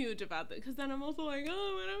because I'm huge about that. Because then I'm also like,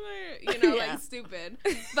 oh, what am I? Yeah. Like stupid.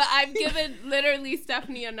 But I've given literally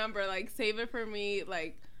Stephanie a number, like save it for me,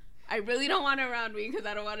 like. I really don't want it around me because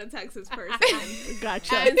I don't want to text this person.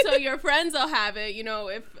 Gotcha. And so your friends will have it,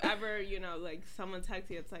 if ever, like someone texts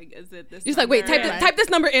you, it's like, is it this? You're just like, wait, number? type this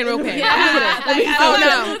number in real quick. Yeah. Like, I Oh, don't no.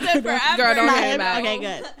 wanna lose it forever. Girl, don't Not worry him? about it. Okay,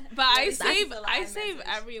 good. But I That's save the line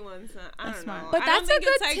everyone's. I That's don't smart. know. But I don't that's a think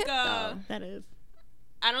good it's like tip, though. That is.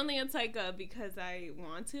 I don't think it's like because I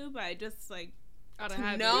want to, but I just like Out of to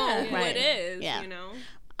habit. know Yeah. who Right. it is. Yeah.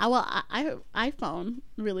 iPhone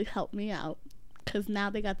really helped me out. Because now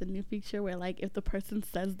they got the new feature where, like, if the person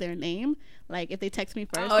says their name, like, if they text me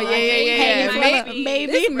first, Oh, like, yeah. hey, it's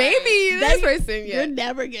Maybe. Maybe Then this person, you're yeah.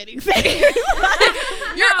 never getting saved.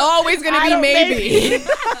 You're always going to be maybe.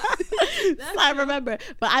 So I remember.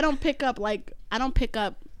 But I don't pick up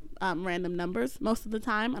random numbers most of the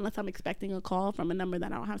time unless I'm expecting a call from a number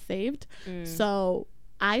that I don't have saved. So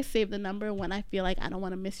I save the number when I feel like I don't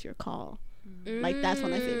want to miss your call. Like, that's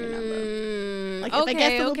when I save your number. Like if it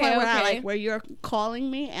gets to the point where where you're calling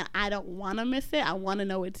me and I don't want to miss it, I want to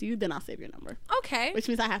know it's you, then I'll save your number. Okay. Which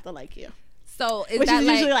means I have to like you. So which is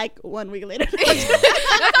usually like 1 week later. That's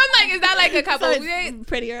what I'm like. Is that like a couple? So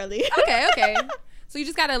pretty early. Okay. So you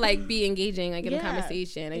just gotta like be engaging, like in a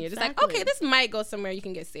conversation, and you're just like, okay, this might go somewhere. You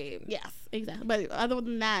can get saved. Yes, exactly. But other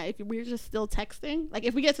than that, if we're just still texting, like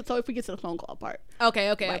if we get to the phone call part.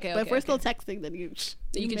 Okay. But if we're still texting, then you can just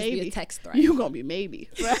be a text threat. You're gonna be maybe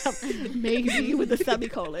with a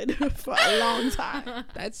semicolon for a long time.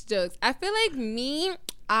 That's jokes. I feel like me.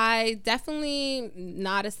 I definitely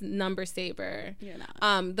not a number saver. You're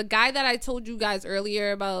not. The guy that I told you guys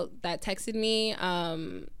earlier about that texted me,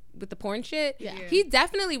 with the porn shit. Yeah. He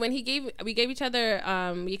definitely, when we gave each other,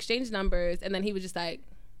 we exchanged numbers, and then he was just like,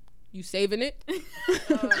 "You saving it?"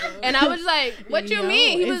 And I was like, "What you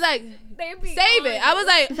mean?" He was like, "Save it." I was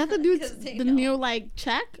like, "Is that the new like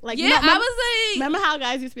check?" Like yeah, I was like, remember how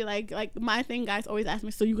guys used to be like my thing. Guys always ask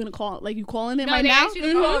me, "So you gonna call? Like you calling it no, right they now? asked you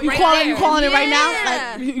to call You right calling it Yeah. right now?"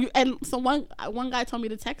 Like, and so one guy told me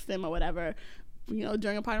to text him or whatever,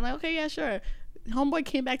 during a party. I'm like, "Okay, yeah, sure." Homeboy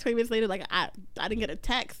came back 20 minutes later, like I didn't get a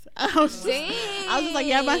text. I was just like,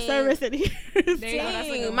 yeah, my service in here.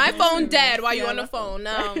 Dang, my phone dead while you on the phone.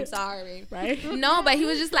 No, I'm sorry. Right? No, but he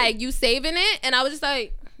was just like, "You saving it?" And I was just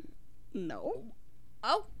like, no.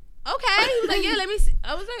 "Oh, okay." He was like, "Yeah, let me see."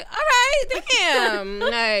 I was like, "All right, damn."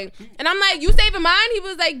 Like, and I'm like, "You saving mine?" He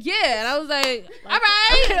was like, "Yeah." And I was like, "All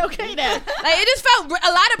right." Okay then. Like, it just felt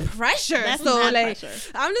a lot of pressure. That's so mad like,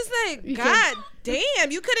 pressure. I'm just like, God damn,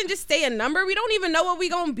 you couldn't just say a number. We don't even know what we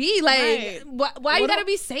gonna be. Like, why you gotta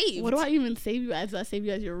be saved? What do I even save you as? Do I save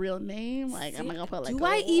you as your real name? Like, am I gonna put like? Do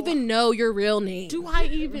I even know your real name? Do I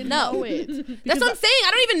even know it? That's what I'm saying. I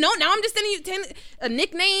don't even know. Now I'm just sending you a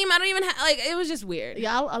nickname. I don't even like. It was just weird.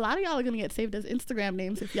 Y'all, a lot of y'all are gonna get saved as Instagram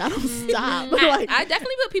names if y'all don't stop. Like, I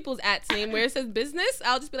definitely put people's @s name where it says business.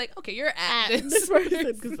 I'll just be like, okay, you're at this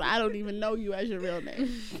person because I don't even know you as your real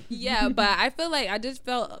name. Yeah, but I feel like I just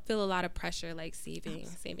feel a lot of pressure, like saving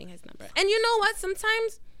his number. And you know what?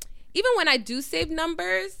 Sometimes, even when I do save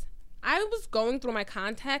numbers, I was going through my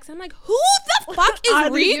contacts. I'm like, who the fuck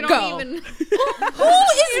is Rico? Who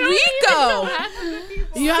is Rico?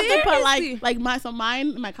 You have to put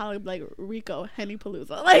my colleague like Rico Henny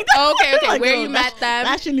Palooza. Like, okay, like, where you met them?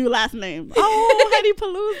 That's your new last name. Oh, Henny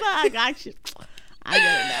Palooza. I got you. I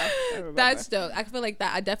get it now. That's dope. I feel like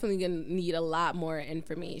that. I definitely gonna need a lot more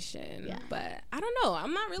information. Yeah. But I don't know.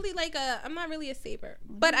 I'm not really a saver.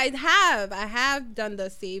 But I have done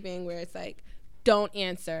the saving where it's like, don't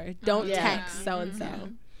answer, don't text so and so.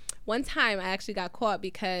 One time I actually got caught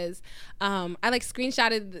because I like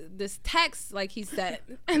screenshotted this text like he said,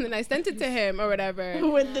 and then I sent it to him or whatever.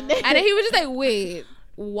 With the name. And then he was just like, wait,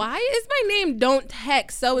 why is my name don't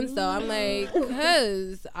text so and so? I'm like,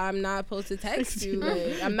 because I'm not supposed to text you.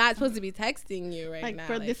 Like, I'm not supposed to be texting you right now.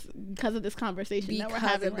 Because of this conversation that we're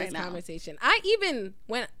having right now. I even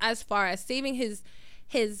went as far as saving his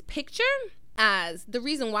picture as the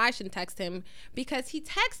reason why I shouldn't text him, because he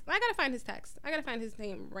texts. I gotta find his text. I gotta find his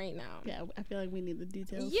name right now. Yeah, I feel like we need the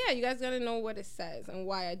details. Yeah, you guys gotta know what it says and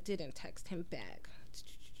why I didn't text him back.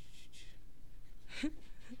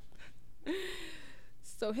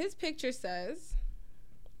 So his picture says,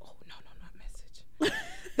 "Oh no, not message.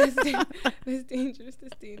 This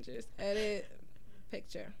dangerous. Edit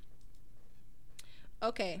picture."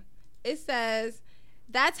 Okay, it says,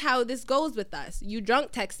 "That's how this goes with us. You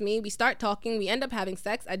drunk text me, we start talking, we end up having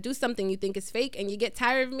sex, I do something you think is fake, and you get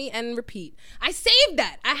tired of me and repeat." I saved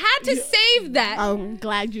that. I had to save that. I'm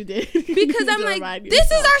glad you did. Because I'm like,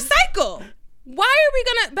 this is our cycle. Why are we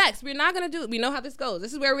gonna, Bex, we're not gonna do it. We know how this goes.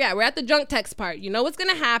 This is where we're at. We're at the drunk text part. You know what's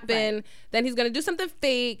gonna happen. Right. Then he's gonna do something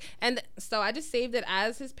fake. And so I just saved it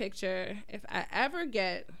as his picture. If I ever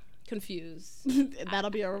get confused,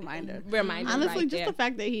 that'll be a reminder. right Honestly, just there. The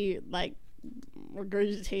fact that he like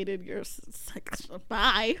regurgitated your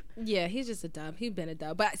bye. Yeah, he's just a dub. He's been a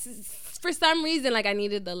dub. But for some reason, like, I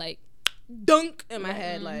needed the like dunk in my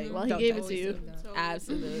head. Like, well, he gave it to you.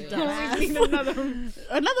 Absolutely.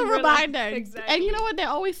 Another reminder. Exactly. And you know what? They're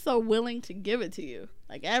always so willing to give it to you.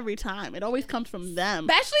 Like, every time. It always comes from them.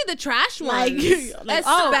 Especially the trash ones.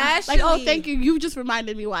 Oh, thank you. You just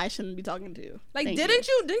reminded me why I shouldn't be talking to you. Like, didn't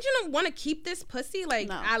you want to keep this pussy? Like,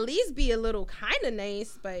 no. At least be a little kind of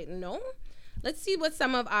nice, but no. Let's see what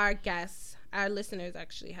some of our guests, our listeners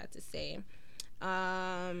actually had to say.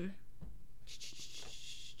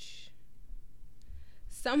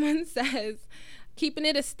 Someone says, keeping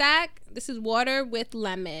it a stack, this is water with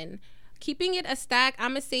lemon. Keeping it a stack,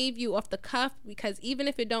 I'm going to save you off the cuff because even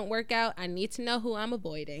if it don't work out, I need to know who I'm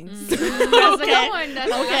avoiding. That's a good one.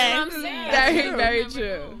 That's what I'm saying. Very, very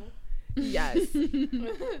true. Yes.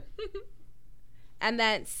 And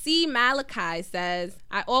then C. Malachi says,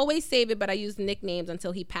 I always save it, but I use nicknames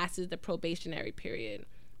until he passes the probationary period.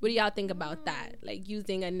 What do y'all think about that? Like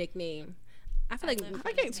using a nickname. I feel like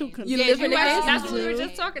I get too confused. You live for nicknames? That's what we were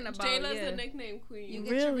just talking about. Jayla's a nickname queen. You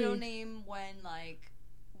get your real name when like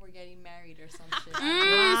we're getting married or some shit.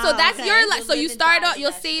 So that's your like. So you start out,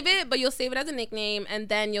 you'll that save it, but you'll save it as a nickname, and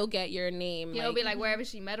then you'll get your name. Yeah, it'll be like wherever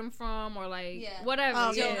she met him from, or like Yeah. whatever.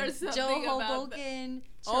 Oh, yeah. Or Joe Hoboken.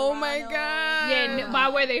 Oh my Toronto. god. Yeah, by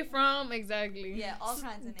where they from, exactly. Yeah, all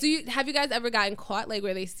kinds of Do names. have you guys ever gotten caught like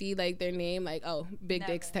where they see like their name like Big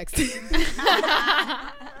Never. Dick's texting?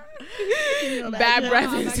 Bad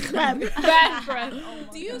breath. Bad breath.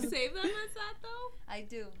 Do you save them as that though? I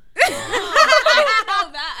do. I didn't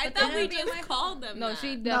know that. I thought we it'll be in just my called them. No, that.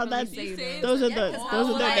 she No, definitely that's saved them. those are Yeah, the 'cause those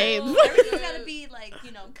are their like, names. Everything's gotta be like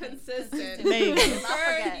consistent. There you go.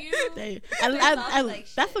 I'll forget.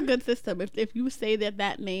 That's a good system. If you say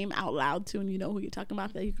that name out loud too, and you know who you're talking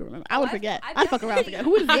about, that you can remember. I would forget. I'd fuck around and forget.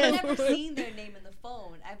 Who is I've never this? seen their name in the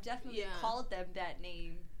phone. I've definitely Yeah. called them that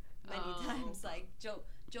name many times. Like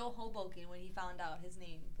Joe Hoboken when he found out his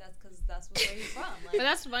name. That's because that's where he's from. Like, But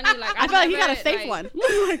that's funny. Like I feel like he got a never, safe like, one.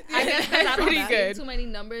 I guess 'cause I don't Pretty see good. too many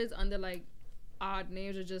numbers under like odd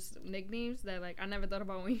names or just nicknames that like I never thought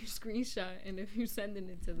about when you screenshot and if you sending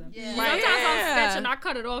it to them. Yeah. Sometimes Yeah. I'm sketching, I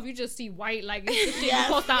cut it off. You just see white like it's the shit Yes.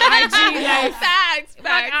 you post on IG. Like, Facts.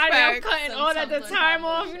 I'm cutting Some all that the Tumblr time comments.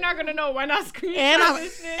 off. You're not gonna know when I screenshot and I'm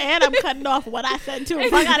this shit. cutting off what I said too.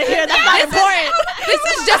 If I gotta hear, that's not important. This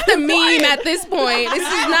is just a meme at this point. This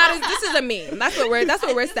is not. This is a meme. That's what we're At this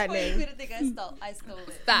point, sending. You couldn't think I stole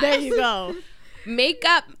it. Facts. There you go.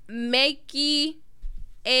 Makeup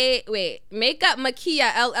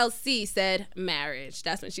Makia LLC said marriage.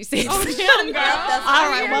 That's when she said. All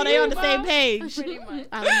right, well they on the same page. Pretty much.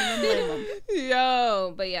 I don't even blame them.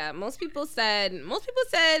 Yo, but yeah, most people said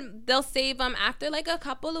they'll save them after like a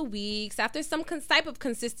couple of weeks, after some type of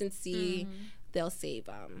consistency, they'll save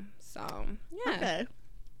them. So yeah, Okay.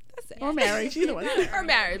 that's it. Or marriage, either one. Or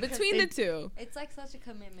marriage, between the two. It's like such a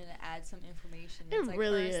commitment to add some information. It It's like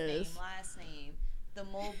really first is. name, last name, the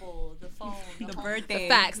mobile, the phone, The home, birthday.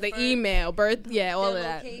 Facts, the email, birth, yeah, all of their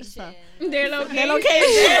that. location. Their location. Their location.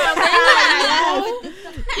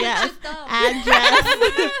 Yes. Address.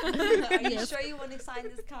 Are you sure you want to sign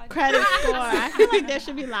this contract? Credit score. I feel like there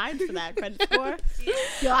should be lines for that. Credit score.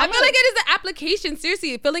 Yo, I feel like it is an application.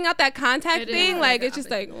 Seriously, filling out that contact It is thing, like like it's just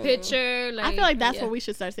like Picture. Like, I feel like that's Yeah. what we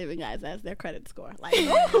should start saving guys as their credit score. Like,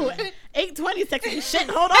 ooh, 820 sexy shit.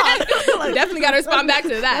 Hold on. Like, definitely gotta respond back to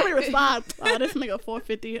Let me that. respond. Oh, this nigga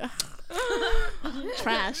 450.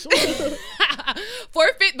 Trash.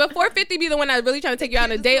 450, but 450 be the one that's really trying to take you out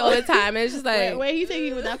on a date all the time. And it's just like Where he taking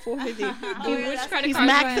you with that 450? which credit He's card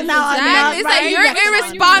you maxing have? out on that. the It's right? like you're Maxing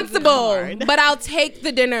irresponsible, but I'll take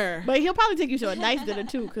the dinner But he'll probably take you to a nice dinner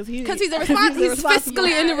too, because he's because he's irresponsible.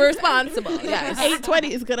 fiscally irresponsible. Yes.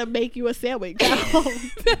 820 is gonna make you a sandwich.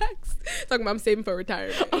 Talking about I'm saving for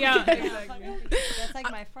retirement. Yeah, exactly. That's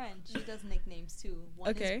like my friend. She does nicknames too. One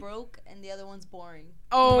Okay. is broke and the other one's boring.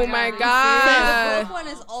 Oh my The god. broke one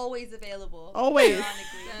is always available. Always.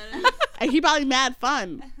 ironically. And he probably mad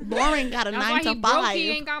fun. Boring got a That's 9 why to he broke. 5. He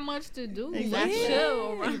ain't got much to do. Exactly. Like,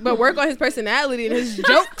 chill, right? But work on his personality and his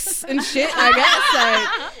jokes and shit. I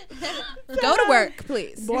guess like go to work,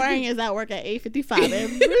 please. Boring is at work at 8:55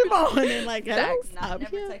 every morning. Like, Facts. Nah, I'm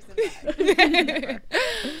never here. texted back.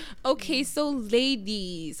 Okay, so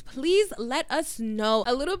ladies, please let us know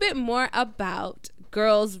a little bit more about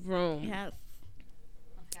Girls Room. Yes.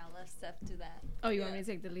 Okay, I'll let Steph do that. Oh, you want me to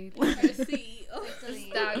take the lead?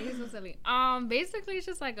 Stop. He's so silly. Basically, it's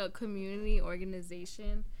just like a community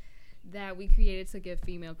organization that we created to give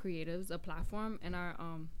female creatives a platform in our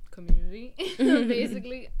community.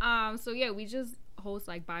 Basically, so yeah, we just host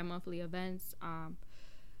like bi-monthly events.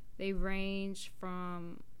 They range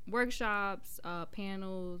from workshops,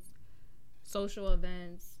 panels, social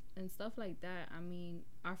events, and stuff like that. I mean,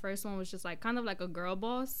 our first one was just like kind of like a girl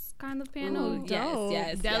boss kind of panel. Ooh, Yes, dope.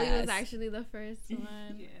 yes, Deli yes. was actually the first one.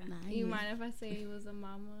 Nice. You mind if I say he was a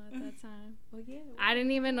mama at that time? Well, yeah. I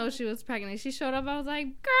didn't even know she was pregnant. She showed up. I was like,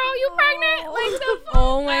 "Girl, you pregnant?" Like the fuck?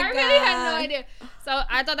 Oh my I really had no God. idea. So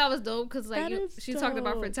I thought that was dope because like That is she talked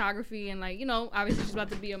about dope. photography and like obviously she's about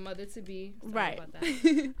to be a mother to be. Right. About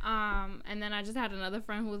that. And then I just had another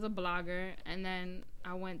friend who was a blogger, and then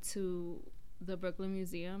I went to the Brooklyn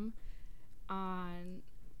Museum.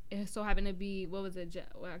 It so happened to be what was it?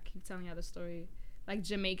 Well, I keep telling y'all the story. Like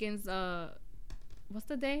Jamaicans. What's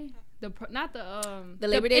the day? The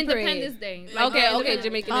Labor Day Independence parade. Day. Okay, Independence-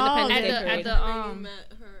 Jamaican Oh, Independence at Day the parade. at the You met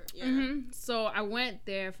her. Yeah. Mm-hmm. So I went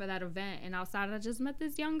there for that event, and outside I just met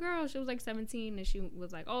this young girl. She was like 17, and she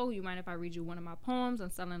was like, "Oh, you mind if I read you one of my poems? I'm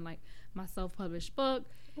selling like my self-published book."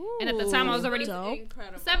 Ooh, and at the time I was already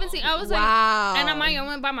Incredible. 17. I was Wow. like, and I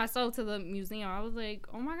went by myself to the museum. I was like,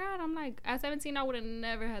 oh my God. I'm like, at 17, I would have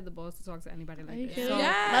never had the balls to talk to anybody like this. So,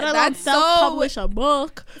 let alone self-publish a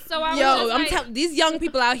book. So I was Yo, just I'm like, telling these young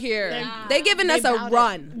people out here, they giving us a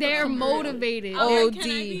run. they're motivated. OD. Can I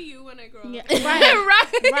be you when I grow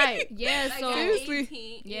up? Right. Yeah, Like, so at seriously.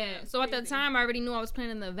 18, yeah. So at the time, I already knew I was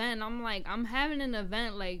planning the event. I'm like, I'm having an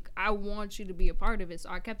event. Like, I want you to be a part of it. So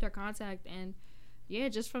I kept her contact, and yeah,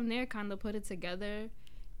 just from there, kind of put it together.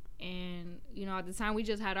 And, you know, at the time, we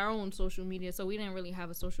just had our own social media. So we didn't really have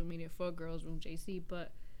a social media for Girls Room JC.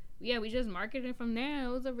 But, yeah, we just marketed from there. It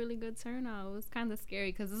was a really good turnout. It was kind of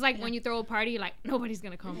scary because it's like when you throw a party, like, nobody's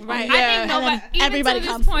going to come. Right. I think nobody, even everybody to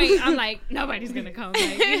comes. this point, I'm like, nobody's going to come.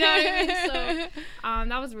 Like, you know what I mean? So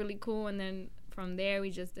that was really cool. And then from there,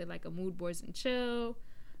 we just did, like, a mood boards and chill.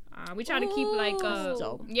 We try to keep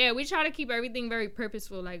we try to keep everything very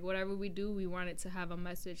purposeful. Like whatever we do, we want it to have a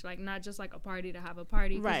message. Like not just like a party to have a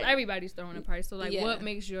party. Because everybody's throwing a party. So like what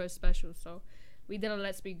makes yours special? So we did a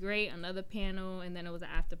Let's Be Great, another panel, and then it was an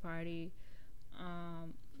after party.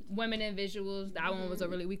 Women in Visuals. That one was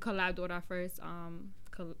we collabed with our first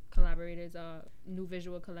collaborators, New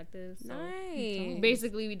Visual Collective. So Nice.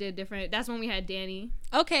 basically we did different. That's when we had Danny.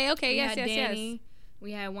 Okay. We Yes. had Danny.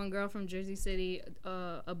 We had one girl from Jersey City,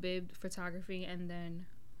 AVED photography, and then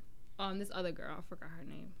this other girl, I forgot her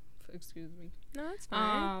name. Excuse me. No, it's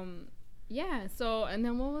fine. Yeah, so, and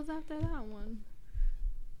then what was after that one?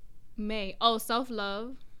 May. Oh,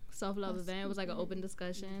 self-love event. It was like an open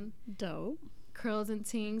discussion. Dope. Curls and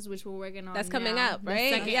Tings, which we're working on. That's coming now. up,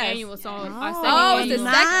 right? The second annual. So our second it's the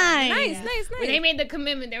annual. second. Nice. When they made the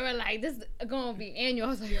commitment, they were like, "This is gonna be annual." I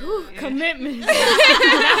was like, "Ooh, commitment."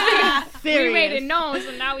 We made it known,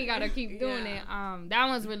 so now we gotta keep doing it. That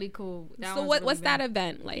one's really cool. So what's that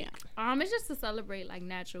event like? It's just to celebrate like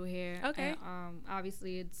natural hair. Okay. And,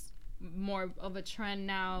 obviously it's more of a trend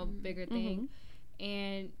now, bigger thing.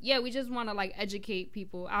 And yeah, we just want to like educate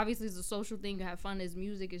people. Obviously it's a social thing, to have fun, it's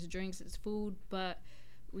music, it's drinks, it's food, but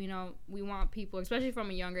you know, we want people, especially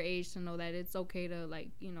from a younger age, to know that it's okay to like,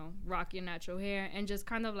 you know, rock your natural hair, and just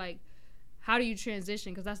kind of like, how do you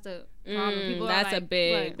transition? Because that's the problem. People that's are like, a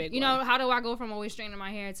big you know, how do I go from always straightening my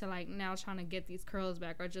hair to like now trying to get these curls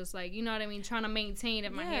back, or just like, you know what I mean, trying to maintain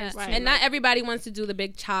if my hair is too, and not everybody wants to do the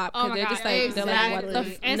big chop because they're just like, they're like, what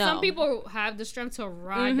the and some people have the strength to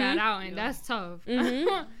ride that out, and that's tough.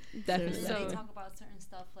 Definitely. So they talk about certain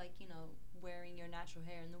stuff like, you know, wearing your natural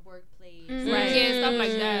hair in the workplace, right? Yeah, stuff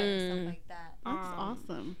like that. That's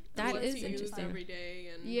awesome. That is use interesting. every day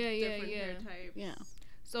and different hair types. Yeah.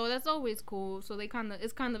 So that's always cool. So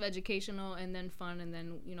it's kind of educational and then fun, and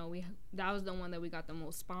then, you know, that was the one that we got the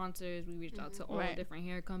most sponsors. We reached out to all different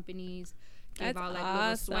hair companies. Gave out like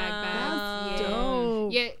little swag bags.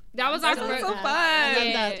 Dope. Yeah, that was our first. So fun.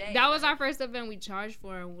 Yeah, that was our first event we charged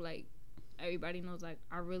for, and like everybody knows, like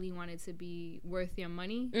I really wanted to be worth your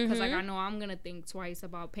money, because like I know I'm gonna think twice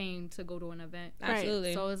about paying to go to an event.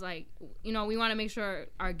 Absolutely. So it's like, you know, we want to make sure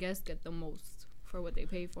our guests get the most for what they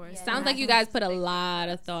pay for. Yeah, Sounds like you guys put a lot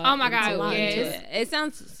of thought. Oh my God, into yes. it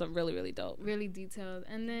sounds really, really dope. Really detailed.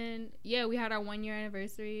 And then we had our 1 year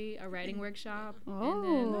anniversary, a writing workshop,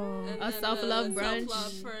 Oh. And a then self-love the brunch.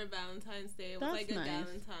 Self-love for Valentine's Day. It was That's like a nice.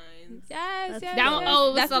 Valentine's. Yes. That one, it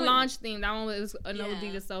was That's a what- launch theme. That one was an Yeah.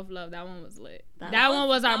 OD to self-love. That one was lit. That one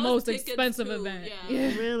was our that was most tickets expensive too, event.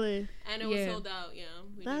 yeah. Really? And it was sold out,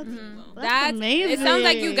 We That's, did really well. that's amazing. It sounds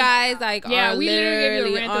like you guys like are we literally gave you a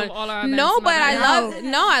literally rant of all our events. No, My but bad.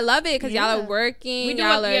 I love it because y'all are working,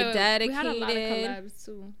 y'all are dedicated. We had a lot of collabs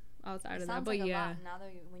too outside of that, but Now that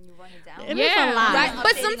when you run it down, It is a lot. Right, but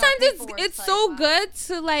Updating sometimes our it's paperwork, so like, good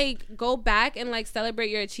to like go back and like celebrate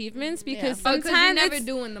your achievements, because because sometimes you never it's-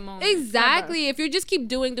 do in the moment. Exactly. If you just keep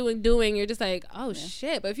doing, you're just like, oh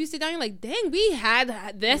shit. But if you sit down, you're like, dang, we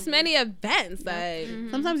had this many events. Like,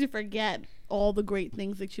 Sometimes you forget all the great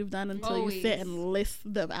things that you've done until you sit and list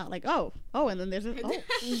them out. Like, oh, and then there's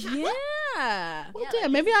yeah. well,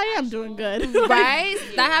 damn, maybe I am doing good. Right?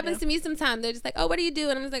 That happens to me sometimes. They're just like, oh, what do you do?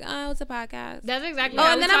 And I'm just like, oh, it's a podcast. That's exactly. Oh,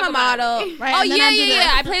 how and we then I'm talk a about model. it. Right, Oh, and then yeah, I do this.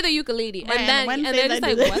 I play the ukulele. Right, and then and they're just Wednesdays I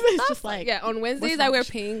like, do this. what It's the just like, yeah, on Wednesdays what's I up? wear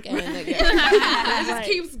pink, and like, it just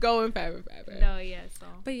keeps going forever. No, yeah. So.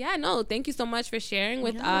 But yeah, no, thank you so much for sharing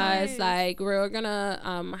with us. Like, we're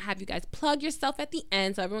gonna have you guys plug yourself at the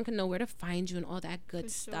end so everyone can know where to find you and all that good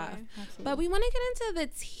stuff. But we want to get into the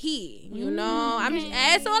tea, you know.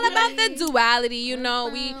 It's all about the duality, you know.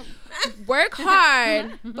 We work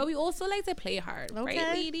hard, but we also like to play hard, right,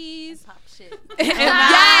 ladies? pop shit.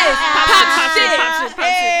 Yes, pop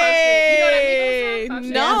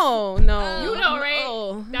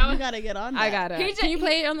get on that. I got it. Can you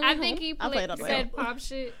play it on the way I think home? he I'll play it on the way said home. pop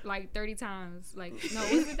shit like 30 times. Like, no,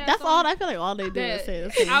 was it that That's song? all. I feel like all they do is say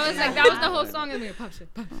the same. I was like, that was the whole song. And pop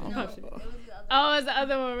shit, pop shit, pop shit. Oh, it's the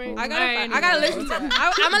other one, right? I gotta listen to it. I'm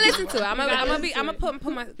gonna listen to it. I'm gonna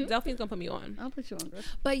put my Delphine's gonna put me on. I'll put you on, girl.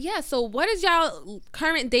 But yeah, so what is y'all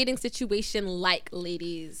current dating situation like,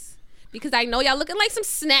 ladies? Because I know y'all looking like some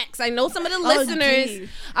snacks. I know some of the listeners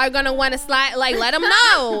are gonna want to slide. Like, let them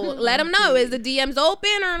know. Let them know. Is the DMs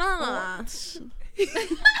open or not?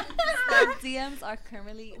 DMs are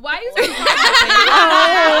currently. Why are you saying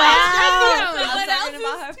I'm talking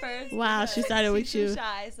about her first. Wow, she started with you. She's too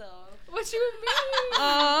shy, so. What you mean?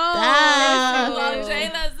 Well,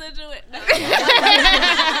 Jayla's situation.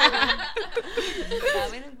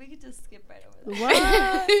 We could just skip right over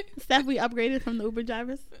that. What? Steph, we upgraded from the Uber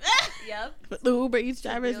drivers? Yep. The Uber Eats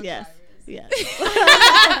drivers? Yes. Yes.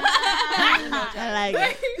 I like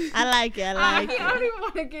it. I like it. I don't even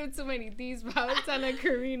want to give too many deeds, but I was telling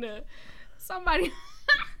Karina, somebody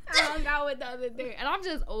I hung out with the other day, and I'm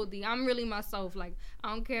just OD. I'm really myself. Like, I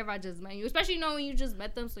don't care if I just met you, especially when you just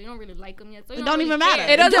met them, so you don't really like them yet. So it don't even really matter.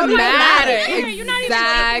 It doesn't matter.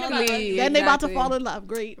 Exactly. Then they about to fall in love.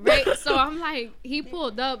 Great. Right. So I'm like, he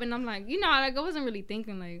pulled up, and I'm like, like I wasn't really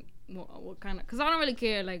thinking like. What kind of? Because I don't really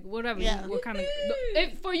care. Like whatever. Yeah. What kind of?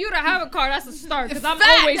 For you to have a car, that's a start. Because I'm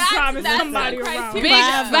always promising somebody around. Big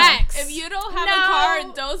facts. If you don't have a car,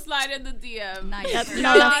 don't slide in the DM. No,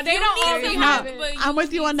 they don't always have it. I'm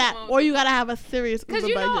with you on that. Or you gotta have a serious Uber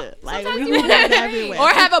budget. Like we you move everywhere. Or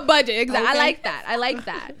have a budget. Exactly. Okay. I like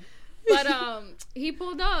that. But he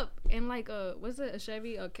pulled up in like was it a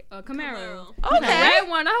Chevy, a Camaro? Okay. The red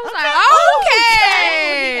one. I was like,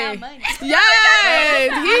 okay. He got money.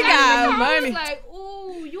 Yes, he got I money. was like,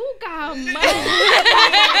 ooh, you got money.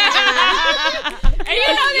 And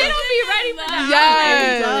they don't be ready for that.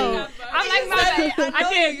 Yes. I'm like, my bad. I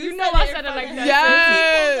did. You know I said it like that. Yes. He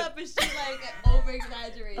pulled up and she like over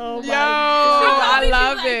exaggerated. Oh my Yo, I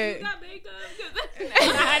love You it. got makeup.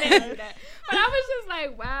 I didn't do that. But I was just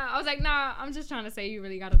like, wow. I was like, nah, I'm just trying to say you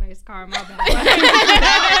really got a nice car. My bad.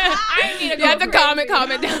 I didn't need to go. You have to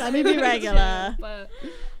comment down. Let me be regular. But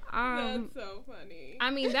That's so funny. I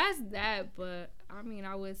mean, that's that. But I mean,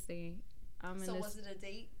 I would say I'm in So this. was it a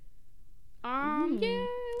date? Yeah,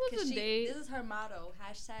 it was a date. This is her motto.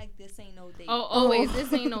 # this ain't no date. Oh, always.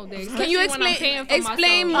 This ain't no date. Can you explain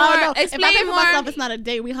Explain more? Oh no! Explain if I pay for more. myself, it's not a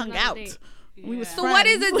date. We hung Not a out. date. We was So what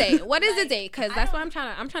is friends. a date? What is a Like, date? Because that's what I'm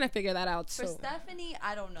trying to figure that out For too. Stephanie,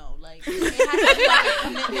 I don't know. Like, it has to be like a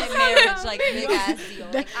commitment marriage, like big ass deal.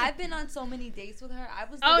 Like, I've been on so many dates with her. I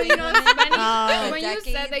was the Oh, wing you know woman what's funny? Oh. When you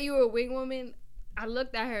said that you were a wing woman, I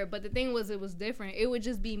looked at her, but the thing was, it was different. It would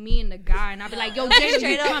just be me and the guy, and I'd be like, "Yo, Jay,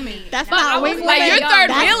 Straight you up coming?" me. That's But not I was wing like, woman. you're third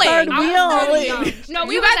That's wheeling. third I was wheeling. No,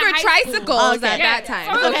 we You was guys in were high tricycles Okay. at that So time.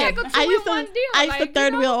 it was Okay. like a I used to- 2-in-1 deal. I used to like,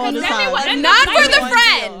 third wheel all the then time. it was- and Not the for thing the was-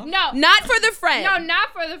 friend. No. Not for the friend. No,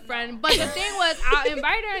 not for the friend. But the thing was, I'll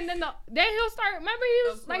invite her, and then he'll start. Remember, he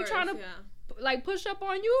was like trying to like push up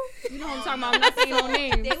on you. You know what I'm talking about? I'm not saying no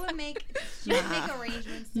names. She would make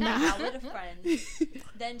arrangements to hang out with a friend.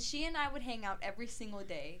 Then she and I would hang out every single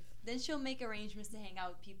day. Then she'll make arrangements to hang out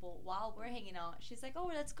with people while we're hanging out. She's like,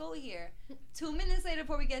 "Oh, let's go here." 2 minutes later,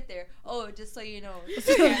 before we get there, "Oh, just so you know,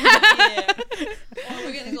 yeah. Or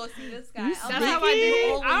we're gonna go see this guy." That's how I did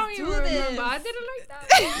it. I don't even remember. I did it like that.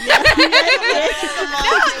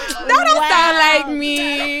 That don't sound like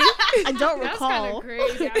me. I don't That's kind recall. of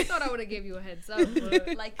crazy. I thought I would have gave you a heads up.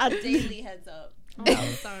 But Like a daily heads up.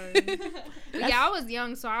 oh, sorry. But yeah, I was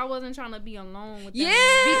young, so I wasn't trying to be alone with them. Yeah.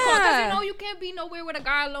 Because you can't be nowhere with a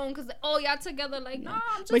guy alone because, y'all together. Like, no,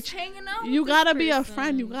 I'm just hanging out. You with gotta this be a person.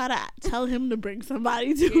 friend. You gotta tell him to bring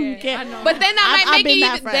somebody too. You Yeah, can't. I know. But then that I've might been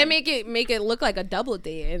that make friend. make it look like a double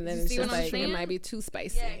date, and then You it's see just what I'm like it saying? might be too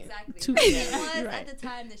spicy. Yeah, exactly. Too- It yeah, was you're at right. the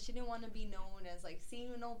time that she didn't want to be known as like seen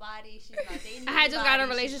with nobody. She's not dating. I had just got a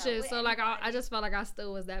anybody, she's not relationship, with so like I anybody. just felt like I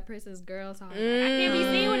still was that person's girl. So I was like, I can't be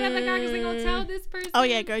seen with another guy because they gonna tell this person. Oh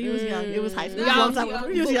yeah, girl, you was young. It was high school. Young,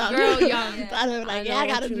 You was young. girl, young. Yeah. I was like, I I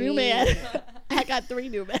know got a what you new mean. man. I got 3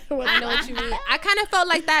 new men. I know what you mean. I kind of felt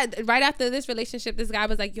like that right after this relationship. This guy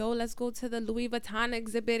was like, "Yo, let's go to the Louis Vuitton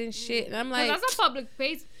exhibit and shit," and I'm like, That's a public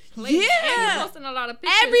place. Yeah. And he's posting a lot of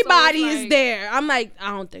pictures. everybody so it's is like, there. I'm like, I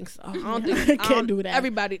don't think so. I don't think I Can't don't- do that.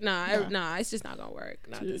 Everybody, nah, it's just not gonna work.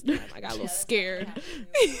 Not this time. I got a little scared. And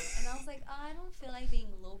I was like, I don't feel like being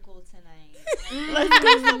local tonight. Let's Like,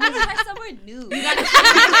 go. let's try somewhere new.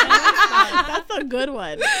 That's a good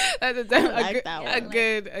one. That's I like that a one.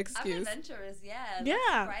 good I'm excuse. adventurous, yeah. Yeah.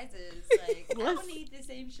 Surprises. Like, I don't need the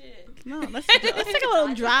same shit. No, let's take a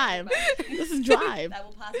little drive. Let's drive. That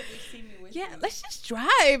will possibly see me with Yeah, let's just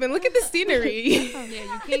drive and look at the scenery. Yeah,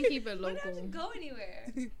 you can't keep it We're local. not go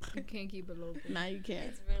anywhere. You can't keep it local. Nah, you can't.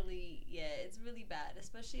 It's really bad,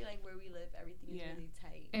 especially like where we live. Everything is really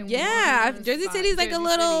tight. And Yeah, one Jersey spot- City's like a Jersey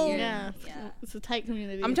little. City, Yeah. Yeah. It's a tight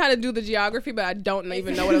community. I'm trying to do the geography, but I don't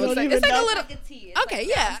even know what it You looks don't like. It's even like a know? little. Like a T. It's Okay,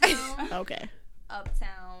 like yeah. downtown, Okay.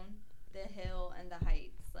 uptown, the hill, and the heights.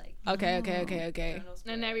 Like Okay. Colonel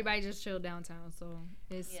Square. And everybody just chill downtown, so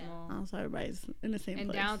it's Yeah. small. Oh, so everybody's in the same And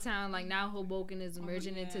place. downtown, like now Hoboken is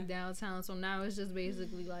merging yeah. into downtown, so now it's just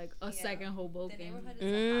basically like a second The Hoboken. neighborhood is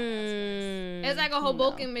like hot It's like a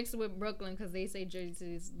Hoboken mixed with Brooklyn, because they say Jersey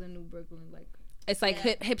City is the new Brooklyn. Like, It's like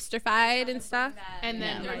Yeah. hipsterfied and stuff. And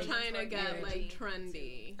then, They're like, trying to get energy. like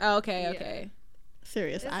trendy. Oh, okay. Yeah.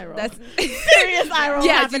 Serious eye roll. That's serious eye roll.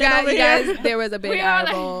 yes, you happening over guys, here. there was a big We are like-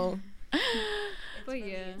 eyeball. but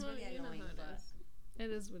yeah, It's really You know annoying, how it but is.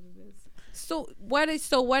 it is what it is. So what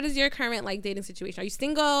is your current like dating situation? Are you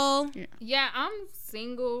single? Yeah, I'm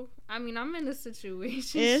single. I mean, I'm in a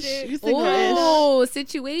situation. Ish. You single-ish. Oh,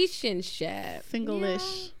 situation ship.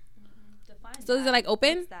 Single-ish. define So is it that. like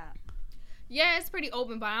open? What's that? Yeah, it's pretty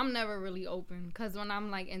open, but I'm never really open, because when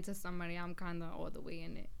I'm like into somebody, I'm kind of all the way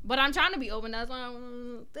in it. But I'm trying to be open. That's why I want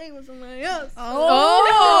to date with somebody else.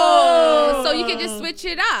 Oh, so you can just switch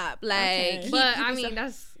it up, like. Okay. keep- But keep I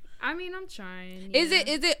yourself- mean, I'm trying. Is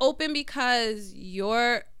it open because of you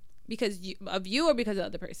or because of the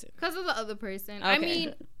other person? because of the other person? I Okay.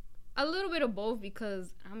 mean, a little bit of both,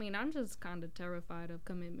 because I mean, I'm just kind of terrified of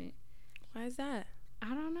commitment. Why is that?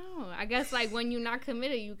 I don't know. I guess like when you're not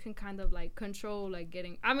committed, you can kind of like control like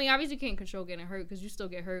getting. I mean, obviously you can't control getting hurt, because you still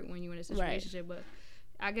get hurt when you're in a Right. situationship. But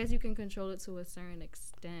I guess you can control it to a certain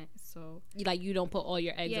extent. So You don't put all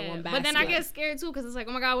your eggs in one basket. but then I get scared too, because it's like,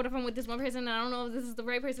 oh my god, what if I'm with this one person and I don't know if this is the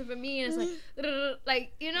right person for me? And it's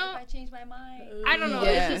like you know, What if I change my mind? I don't know.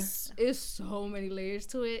 Yeah. It's so many layers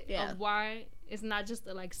to it Yeah. of why it's not just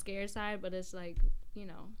the like scared side, but it's like, you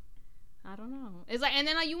know, I don't know. It's like, and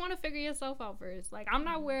then like, you want to figure yourself out first. Like, I'm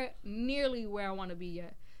not nearly where I want to be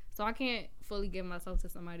yet, so I can't fully give myself to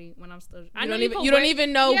somebody when I'm still. You don't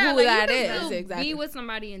even know who like, that you can is still exactly. Be with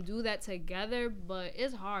somebody and do that together, but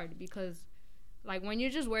it's hard because. Like, when you're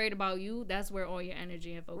just worried about you, that's where all your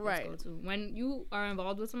energy and focus Right. go to. When you are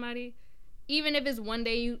involved with somebody, even if it's one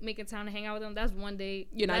day you make a time to hang out with them, that's one day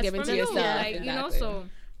You're not less giving from to you. yourself, Like, you know, exactly. so.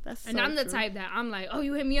 That's And so I'm the true. type that I'm like, oh,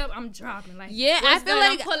 you hit me up, I'm dropping. Like, Yeah, I what's feel good?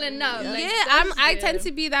 like I'm pulling up. Like, I tend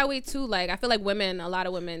to be that way too. Like I feel like a lot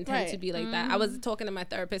of women tend to Right. be like that. I was talking to my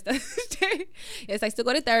therapist the other day. Yes, I still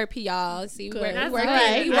go to therapy, y'all. See, Good. we're That's working,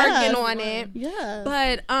 right. we Yes. working on it. Yeah.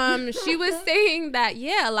 But she was saying that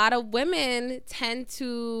a lot of women tend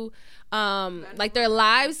to like their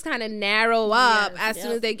lives kind of narrow up as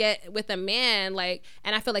soon as they get with a man, like,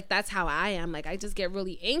 and I feel like that's how I am. Like I just get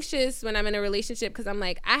really anxious when I'm in a relationship, because I'm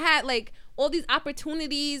like, I had like all these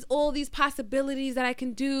opportunities, all these possibilities that I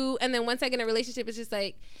can do, and then once I get in a relationship, it's just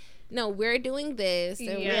like, no, we're doing this, and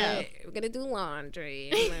we're gonna do laundry,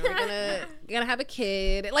 and then we're gonna have a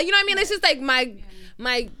kid, like, you know what I mean? It's just like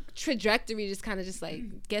my trajectory just kind of just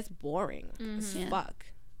like gets boring as fuck.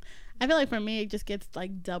 I feel like for me, it just gets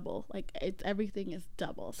like double. Like everything is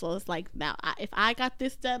double. So it's like now, if I got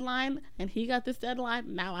this deadline and he got this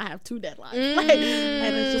deadline, now I have two deadlines. Like,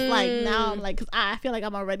 and it's just like now I'm like, because I feel like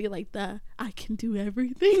I'm already like I can do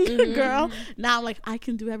everything, girl. Now I'm like, I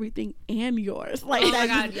can do everything and yours. Like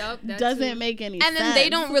that just doesn't make any sense. And then they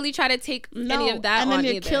don't really try to take any of that and then on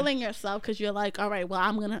you're either. killing yourself, because you're like, all right,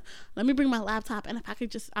 well, let me bring my laptop, and if I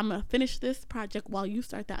could I'm gonna finish this project while you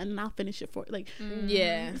start that, and then I'll finish it for like.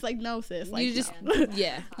 It's like, no, sis. Like, you just no. like,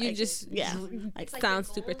 It's like sounds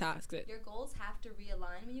your super goals- toxic. Your goals have to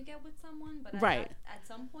realign when you get with someone, but at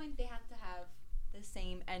some point they have to have the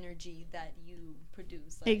same energy that you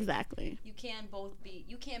produce. Like, Exactly. You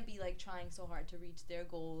can't be like trying so hard to reach their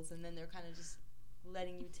goals, and then they're kind of just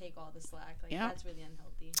letting you take all the slack. Like that's really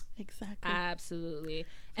unhealthy. Exactly. Absolutely.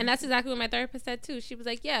 And that's exactly what my therapist said too. She was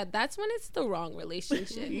like, yeah, that's when it's the wrong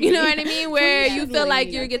relationship. You know what I mean? Where you feel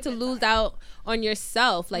like you get to lose out on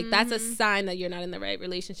yourself. Like that's a sign that you're not in the right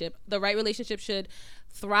relationship. The right relationship should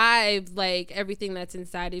thrive like everything that's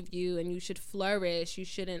inside of you, and you should flourish. You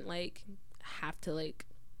shouldn't like have to like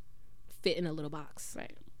fit in a little box.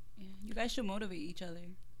 Right. Yeah, you guys should motivate each other.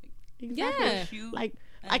 Exactly. Yeah. Like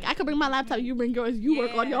I could bring my laptop, you bring yours, you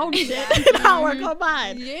work on your own shit, Exactly. and I'll work on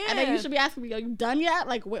mine. Yeah. And then you should be asking me, are you done yet?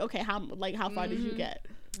 Like, wait, okay, how far did you get?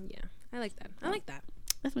 Yeah. I like that. I like that.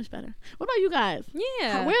 That's much better. What about you guys?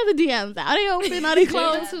 Yeah. Where are the DMs at? Are they open? Are they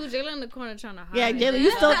Jayla closed? too. Jayla in the corner trying to hide. Yeah, Jayla,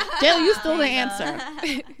 you still the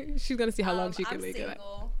answer. She's gonna see how long she I'm can make it.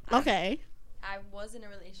 single. Okay. I was in a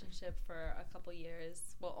relationship for a couple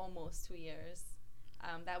years. Well, almost 2 years.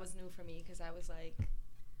 That was new for me because I was like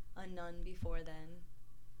a nun before then.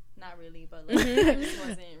 Not really, but like I just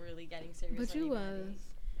wasn't really getting serious. But you was.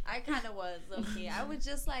 I kind of was, low-key. I would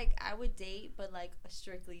just like, I would date, but like a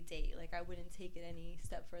strictly date. Like I wouldn't take it any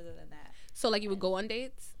step further than that. So like you would go on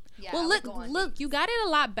dates? Yeah. Well, look, you got it a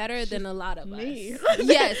lot better than a lot of me. us.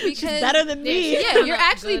 Yes, because She's better than me. Yeah, you're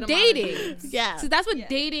actually dating. Yeah. So that's what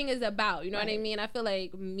dating is about. You know what I mean? I feel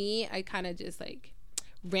like I kind of just like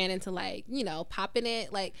ran into like, you know, popping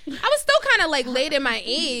it. Like I was still kind of like late in my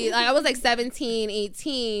age. Like I was like 17,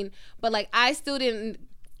 18, but like I still didn't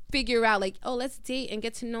figure out like, oh, let's date and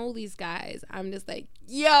get to know these guys. I'm just like,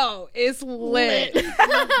 yo, it's lit.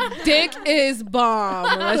 Dick is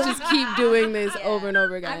bomb. Let's just keep doing this over and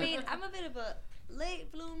over again. I mean, I'm a bit of a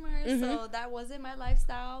late bloomer, so that wasn't my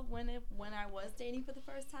lifestyle when I was dating for the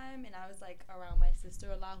first time, and I was like around my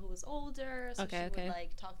sister-in-law who was older, so she would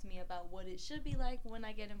like talk to me about what it should be like when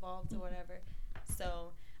I get involved or whatever.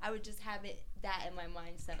 So I would just have that in my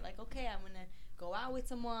mindset, like, okay, I'm gonna go out with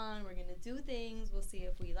someone, we're gonna do things, we'll see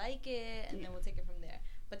if we like it, and then we'll take it from there.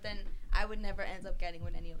 But then I would never end up getting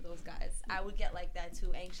with any of those guys. I would get like that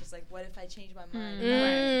too, anxious, like what if I change my mind?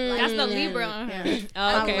 That's the Libra on her.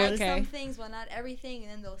 I like some things, but not everything,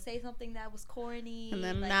 and then they'll say something that was corny. And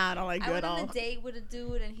then like, I don't like you at all. I went on a date with a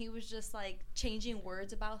dude, and he was just like changing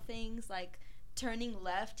words about things, like turning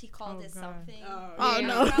left, he called it something.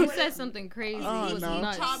 No, he said something crazy. Oh, was no.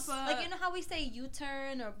 nuts. Like, you know how we say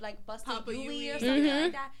U-turn or like busted Yui or something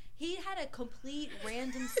like that? He had a complete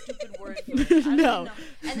random stupid word for it. I don't know.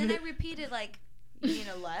 And then I repeated like, you mean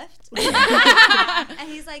a left? And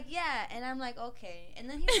he's like, yeah. And I'm like, okay. And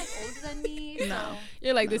then he's like older than me. So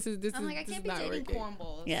you're like, this I'm like, I can't be dating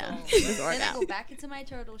cornballs. Yeah. So then I go back into my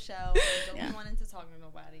turtle shell and don't want to talk to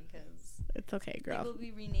nobody because it's okay, girl. We'll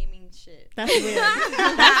be renaming shit. That's weird.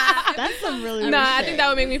 That's some really weird shit. I think that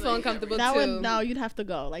would make me feel uncomfortable too. No, you'd have to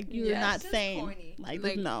go. Like you're not sane. Corny.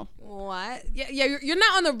 Like no. What? Yeah, you're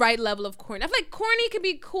not on the right level of corny. I feel like corny could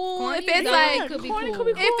be cool corny, if it's like could be corny cool. Could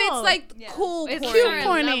be cool. If it's like cool, it's corny. Cute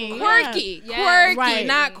corny, quirky, right.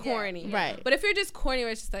 not corny. Right. But if you're just corny,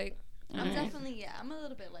 where it's just like, I'm definitely I'm a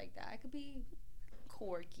little bit like that. I could be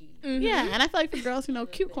quirky. Yeah, and I feel like for girls, you know,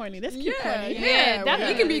 cute corny. That's cute corny. Yeah,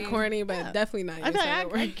 definitely. You can be corny, but definitely not. I feel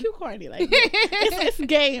like I'm cute corny. Like it's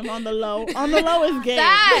game on the low. On the low is game.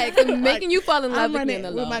 Facts. Making you fall in love with me in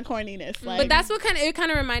the low. With my corniness. Like, but that's what it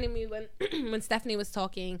kind of reminded me when Stephanie was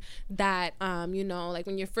talking that you know, like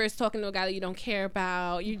when you're first talking to a guy that you don't care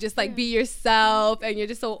about, you just like be yourself and you're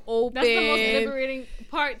just so open. That's the most liberating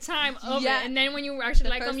time of it. And then when you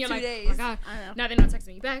actually like them, you're like, days. oh my god, now they're not texting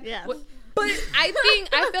me back. Yeah. But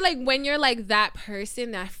I feel like when you're like that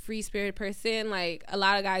person, that free spirit person, like a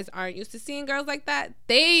lot of guys aren't used to seeing girls like that.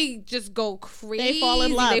 They just go crazy. They fall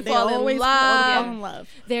in love. They fall in love.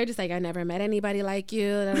 They're just like, I never met anybody like you.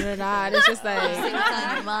 Da, da, da. And it's just like,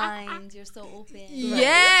 on your mind. You're so open.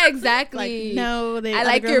 Yeah, exactly. Like, no, I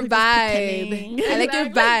like your vibe. I like your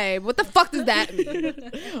vibe. What the fuck does that mean?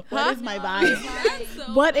 What is my vibe?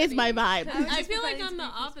 So what funny. is my vibe? I feel like I'm the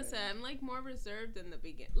opposite. I'm like more reserved in the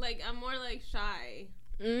beginning. Like I'm more like shy.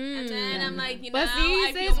 And then I'm like, you know, but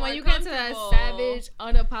see, sis, when you get to that savage,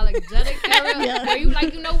 unapologetic era, where you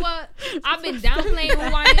like, you know what? I've been downplaying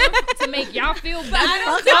who I am to make y'all feel better.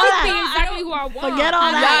 I don't be exactly who I want. Forget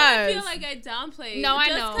all that. I feel like I downplay. No, I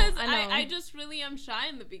just know. Because I know. I just really am shy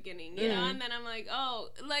in the beginning, you know, and then I'm like, oh,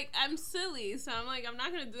 like I'm silly, so I'm like, I'm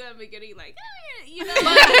not gonna do that in the beginning, like, you know.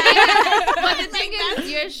 But the thing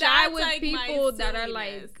is, you're shy with like people that are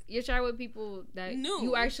like, you're shy with people that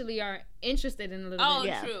you actually are interested in a little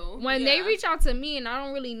bit. True. When they reach out to me and I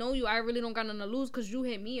don't really know you, I really don't got nothing to lose because you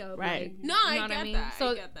hit me up. Right. Like, no, you know I get I mean? that. So,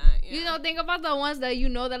 I get that. Yeah. You know, think about the ones that you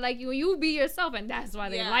know that like you be yourself, and that's why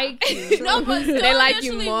they like you. No, but still, they like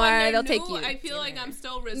you more. They'll take you. I feel like I'm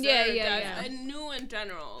still reserved. And new in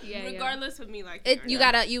general. Regardless of me liking it. You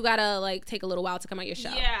gotta like take a little while to come out your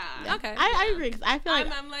shell. Yeah. Okay. I agree. Cause I feel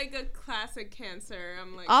like I'm like a classic Cancer.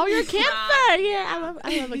 I'm like, oh, you're Cancer. Yeah, I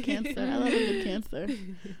love a Cancer. I love a good Cancer.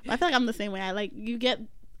 I feel like I'm the same way. I like you get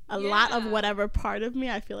a lot of whatever part of me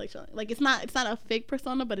I feel like showing. Like it's not a fake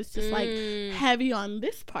persona, but it's just like heavy on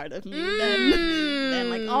this part of me than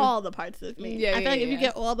like all the parts of me. I feel like if you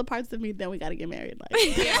get all the parts of me, then we gotta get married.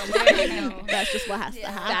 Like that's just what has to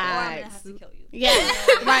happen. Or I'm gonna have to kill you. Yeah,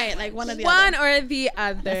 right. Like one or the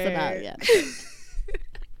other. That's about it.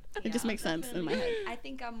 It just makes sense in my head. I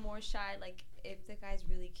think I'm more shy. Like if the guy's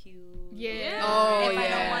really cute. Yeah. Oh, if yeah. I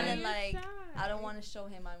don't want to like, I don't want to show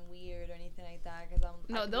him I'm weird or anything like that because I'm.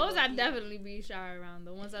 No, those I definitely be shy around.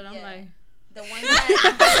 The ones that I'm like. The ones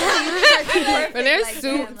that when they're like,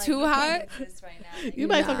 damn, like, too hot. Right now. Like, You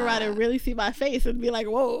might fuck around and really see my face and be like,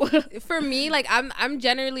 whoa. For me, like I'm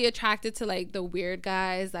generally attracted to like the weird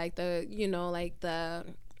guys, like the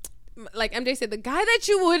like MJ said, the guy that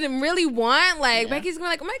you wouldn't really want. Like Becky's gonna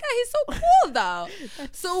be like, oh my god, he's so cool though.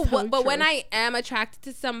 so but when I am attracted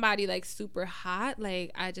to somebody like super hot,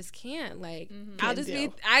 like I just can't. Like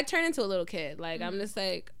I turn into a little kid. Like I'm just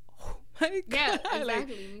like, oh my god, yeah, exactly.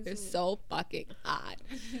 Like, you're so fucking hot.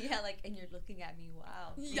 Yeah, like, and you're looking at me.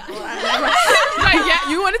 Wow. Yeah. Like, yeah,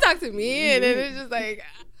 you want to talk to me, and then it's just like.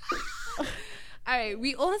 All right,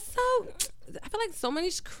 we also, I feel like so many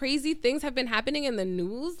crazy things have been happening in the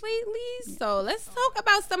news lately. So let's talk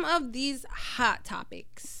about some of these hot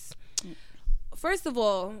topics. First of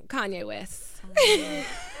all, Kanye West. We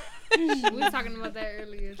were talking about that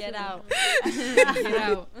earlier. Get out. Get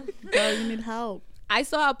out. Girl, you need help. I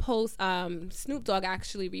saw a post, Snoop Dogg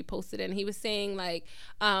actually reposted it, and he was saying like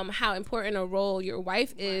how important a role your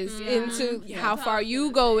wife is into how far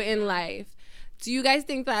you go in life. Do you guys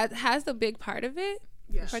think that has a big part of it?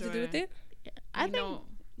 Yeah, part to do with it? I think.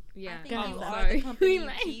 Yeah. I think you Oh, are the company you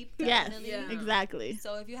keep. Yes, Definitely. exactly.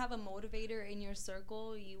 So if you have a motivator in your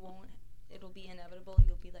circle, it'll be inevitable.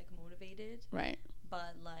 You'll be like motivated. Right.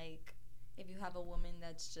 But like, if you have a woman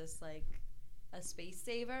that's just like a space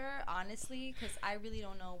saver, honestly, because I really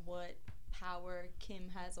don't know what power Kim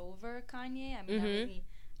has over Kanye. I mean, I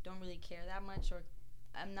don't really care that much, or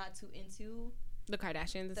I'm not too into The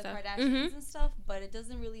Kardashians and stuff. And stuff, but it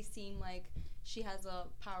doesn't really seem like she has a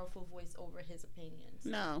powerful voice over his opinions.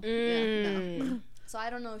 No. Yeah, no. So I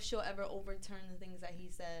don't know if she'll ever overturn the things that he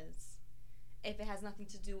says if it has nothing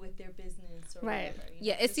to do with their business or Right. whatever.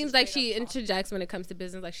 Yeah, it seems like she interjects when it comes to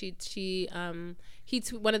business. Like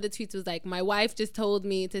one of the tweets was like, my wife just told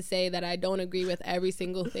me to say that I don't agree with every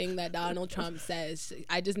single thing that Donald Trump says.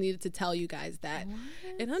 I just needed to tell you guys that. What?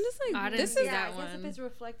 And I'm just like, this is that I one. guess if it's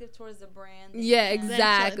reflective towards the brand. Yeah, then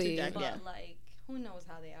exactly. But like, who knows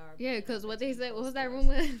how they are? Yeah, because what they said, what was that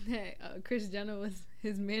rumor that Kris Jenner was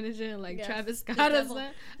his manager and like Travis Scott or something?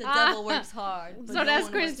 The devil works hard. So that's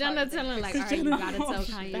Kris Jenner telling like, all right, you gotta tell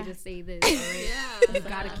Kanye to say this. Right? You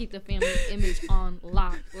gotta keep the family image on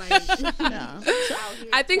lock. Like,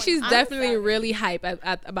 I think she's definitely really hype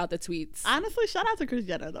about the tweets. Honestly, shout out to Kris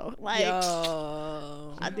Jenner though. Like,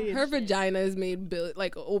 her vagina is made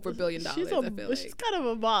over $1 billion. She's kind of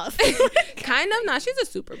a boss. Kind of, not. She's a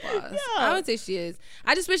super boss. Yeah. I would say she is.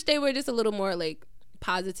 I just wish they were just a little more like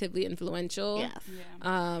positively influential. Yes.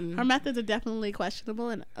 Her methods are definitely questionable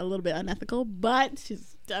and a little bit unethical, but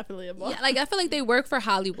she's definitely a boss. Yeah, like I feel like they work for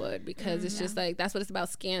Hollywood because it's just like that's what it's about,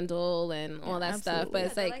 scandal and all that stuff. But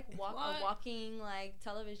it's like a walking like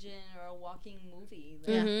television or a walking movie.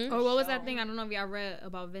 Or what was that thing? I don't know if y'all read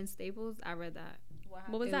about Vince Staples. I read that.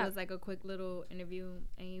 What was that? It was like a quick little interview,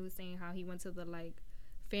 and he was saying how he went to the like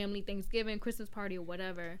family Thanksgiving, Christmas party or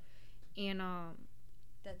whatever, and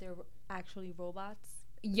that they're actually robots.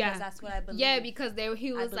 Yeah, because that's what I believe. Yeah, because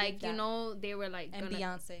he was like, that. You know, they were like, and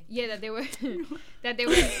Beyonce. Yeah, that they were, she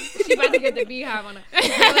about to get the beehive on her.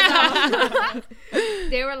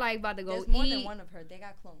 They were like about to go. There's more than one of her. They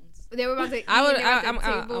got clones. They were about to. I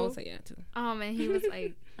would say yeah too. And he was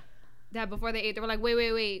like. That before they ate, they were like,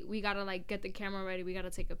 wait, we gotta like get the camera ready, we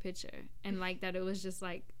gotta take a picture, and like that it was just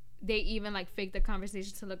like they even like faked the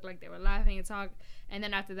conversation to look like they were laughing and talk, and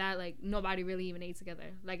then after that like nobody really even ate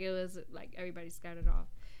together, like it was like everybody scattered off.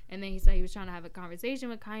 And then he said he was trying to have a conversation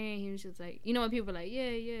with Kanye, and he was just like, you know, when people were like, yeah,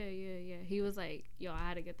 he was like, yo, I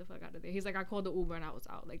had to get the fuck out of there. He's like, I called the Uber and I was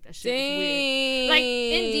out. Like, that shit was weird. Like,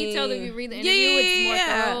 in detail, if you read the interview, it's more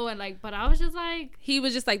thorough, and like, but I was just like, he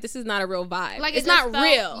was just like, this is not a real vibe. Like, it's not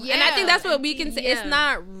real. And I think that's what we can say. It's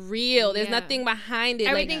not real. There's nothing behind it.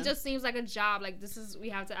 Everything just seems like a job. Like, we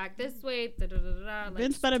have to act this way. Like,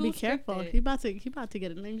 Vince better be careful. He about to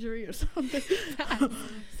get an injury or something.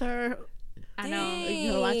 Sir. I know.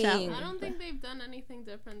 You gotta watch out. I don't think they've done anything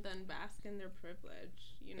different than bask in their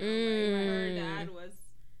privilege. You know, like her dad was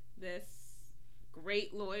this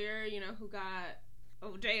great lawyer, you know, who got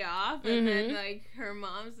OJ off, and then like her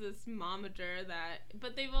mom's this momager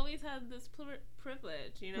but they've always had this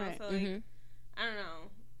privilege, you know. Right. So like, I don't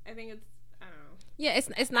know. I think it's I don't know. Yeah,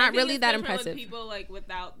 it's not really that impressive. With people like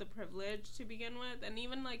without the privilege to begin with, and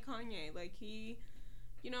even like Kanye, like he.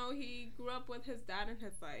 You know, he grew up with his dad in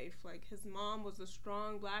his life. Like, his mom was a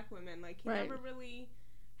strong black woman. Like, he never really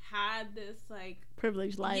had this, like...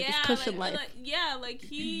 privileged life, this cushion life. Like,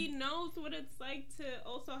 he knows what it's like to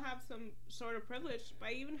also have some sort of privilege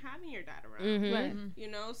by even having your dad around. You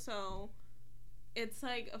know, so it's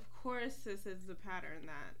like, of course, this is the pattern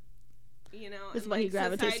that you know, It's and why he like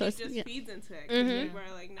gravitates society towards- just feeds into it. 'Cause people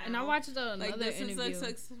are like, now, And I watched another like this interview. is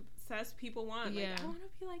like success people want. Yeah. Like I want to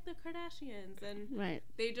be like the Kardashians, and Right.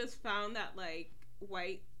 they just found that like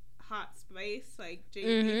white hot space, like Jay-Z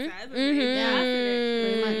Mm-hmm. says, and they passed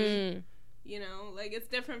it Pretty much. You know, like it's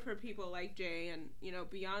different for people like Jay and, you know,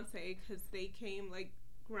 Beyonce, because they came like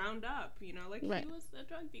ground up, you know, like Right. she was a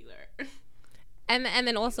drug dealer. And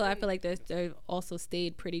then also I feel like they've also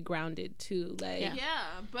stayed pretty grounded too. Like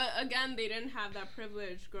Yeah, but again, they didn't have that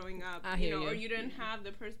privilege growing up, I you hear know, you. or you didn't have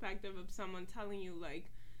the perspective of someone telling you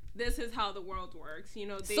like, this is how the world works, you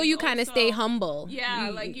know. so you kind of stay humble. Yeah,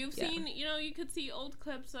 like you've seen, you know, you could see old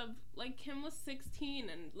clips of like Kim was 16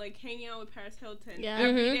 and like hanging out with Paris Hilton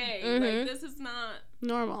every day. Like this is not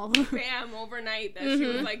Normal. bam overnight that she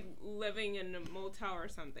was like living in a motel or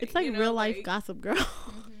something. It's like you know, real life like, Gossip Girl.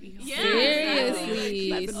 Yeah,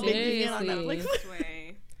 Seriously, exactly. That's a big deal on seriously. Netflix. This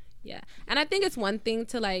way. Yeah. And I think it's one thing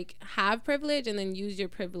to like have privilege and then use your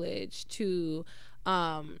privilege to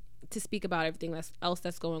speak about everything else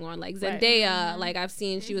that's going on. Like Zendaya, like I've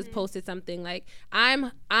seen she was posted something like I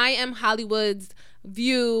am Hollywood's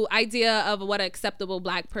idea of what an acceptable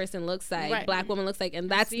black person looks like, black woman looks like, and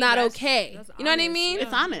that's not okay. That's you know what I honest, mean?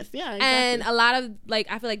 It's honest, yeah. Exactly. And a lot of like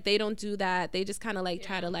I feel like they don't do that. They just kind of like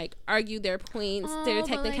try to like argue their points, their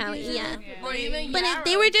technicality. Or even But Yara.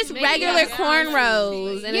 they were just regular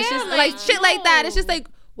cornrows, and it's just like shit like that. It's just like,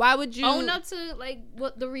 why would you own up to like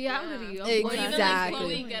what the reality of Or even like Exactly.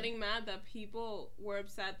 Chloe getting mad that people were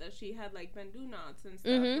upset that she had like bandeau knots and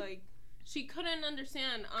stuff. Like she couldn't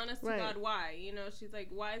understand, honest to God, why. You know, she's like,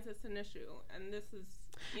 why is this an issue? And this is,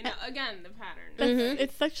 you know, again, the pattern.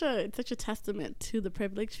 It's such a testament to the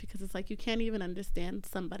privilege, because it's like you can't even understand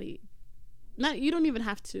somebody. You don't even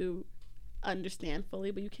have to understand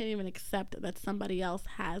fully, but you can't even accept that somebody else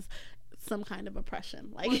has some kind of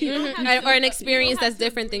oppression, like or an experience that's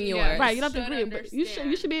different than yours. Right, you don't have to agree, but you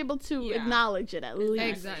should be able to acknowledge it at least.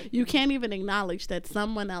 Exactly. You can't even acknowledge that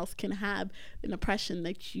someone else can have an oppression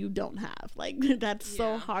that you don't have. Like that's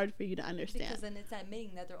so hard for you to understand. Because then it's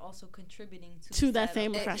admitting that they're also contributing to that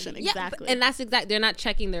same oppression. Exactly. And that's they're not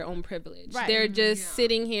checking their own privilege. Right. They're just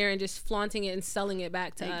sitting here and just flaunting it and selling it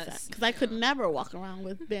back to us. Because I could never walk around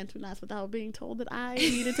with bantu knots without being told that I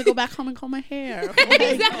needed to go back home and comb my hair.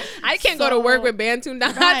 Like, I can't go to work with bantu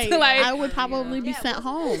knots. right, Like I would probably be sent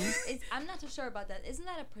home. I'm not too sure about that. Isn't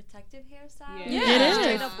that a protective hairstyle? Yeah. It is.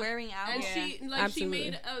 Straight up wearing out. And she Absolutely.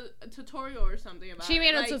 made a tutorial or something about She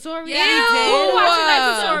made a like, tutorial. Yeah, Who watching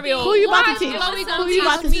that tutorial? Who you about to teach? Chloe Who you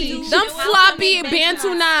about to teach? them It was floppy something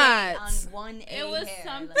bantu knots. on 1A It was hair,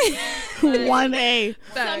 something like, 1A.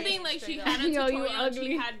 something like she had a Yo, you tutorial and she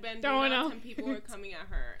ugly. had been Throwing doing up. and people were coming at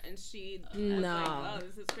her and she was like, oh,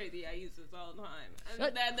 this is crazy, I use this all the time.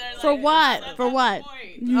 And then they're For like, what? "That's For not what? the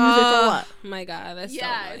point." You use it for what? My God, that's so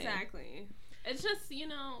Yeah, annoying. exactly. It's just, you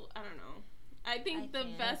know, I don't know. I think the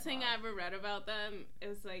best thing I ever read about them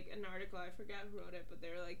is like an article, I forgot who wrote it, but they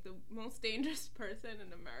were like the most dangerous person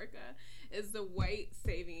in America is the white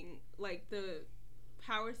saving, like the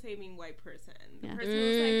power saving white person. The person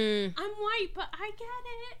who's like, I'm white, but I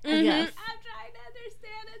get it. Yes. I'm trying to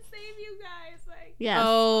understand and save you guys. Like, Yes.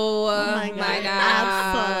 Oh, my my God.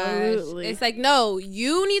 God. Absolutely. It's like, no,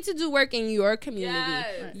 you need to do work in your community.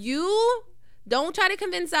 Yes. You don't try to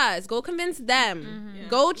convince us. Go convince them. Yeah.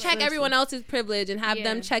 Go check everyone else's privilege and have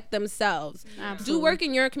them Yeah. check themselves. Absolutely. Do work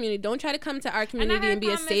in your community. Don't try to come to our And I community heard and be a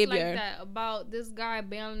comments savior. like that about this guy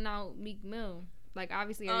bailing out Meek Mill. Like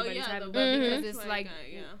obviously Oh, everybody's yeah, happy, the but because West it's White like guy,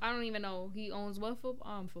 yeah. I don't even know. He owns what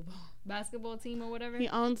football basketball team or whatever. He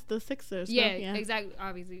owns the Sixers. Yeah, yeah. exactly.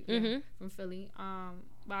 Obviously, from Philly.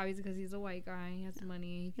 But obviously because he's a white guy, he has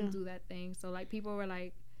money, he can do that thing. So like people were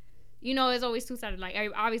like, you know, it's always two sided. Like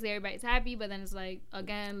obviously everybody's happy, but then it's like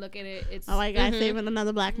again, look at it. It's A white guy saving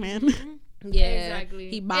another black man. Yeah, Exactly.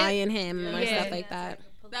 He buying him or Yeah. stuff like that.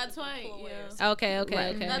 That's why, yeah. Okay.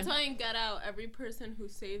 Right. That's why in Get Out, every person who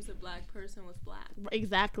saves a black person was black.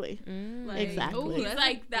 Exactly. Like, Exactly. He's that's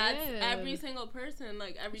like, that's good. every single person.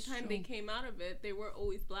 Like, every time they came out of it, they were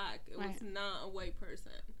always black. It was not a white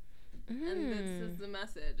person. And this is the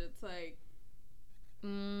message. It's like,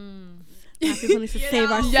 Black people need to save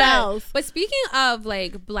know? ourselves. But speaking of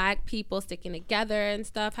like black people sticking together and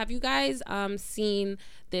stuff, have you guys seen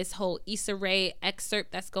this whole Issa Rae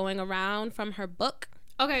excerpt that's going around from her book?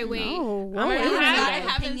 Okay, wait. Oh, I'm what gonna is have that? it.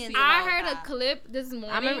 haven't Opinions seen I about heard that. a clip this morning.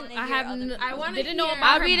 I wanna didn't know hear- about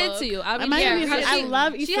I'll her read it book. to you. I'll Am I read gonna it. be- Yeah, I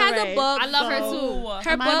love Issa She has Rae, a book. I love her so- too.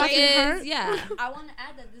 Her Am I book about to get hurt? is I want to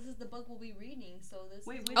add that this is the book we'll be reading. So this.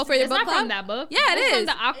 Wait, Oh, for your It's book not club? from that book. Yeah, it It's is. from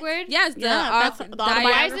the awkward. Yes, the that's the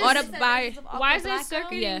Why is it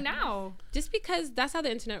circulating Yeah. now? Just because that's how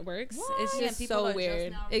the internet works. It's Yeah, just people so are just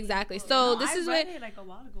weird. now reading Exactly. books. So No, this I is read what. it like a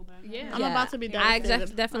while ago back. Yeah. I'm about to be I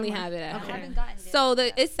devastated. definitely I'm have it at I home. haven't gotten there. So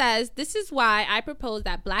it says, this is why I propose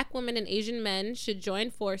that black women and Asian men should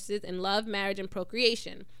join forces in love, marriage, and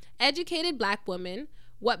procreation. Educated black women,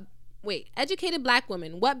 what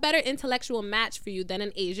better intellectual match for you than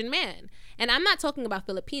an Asian man? And I'm not talking about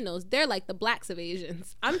Filipinos. They're like the blacks of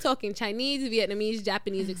Asians. I'm talking Chinese, Vietnamese,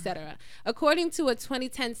 Japanese, etc. According to a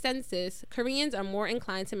 2010 census, Koreans are more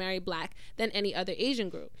inclined to marry black than any other Asian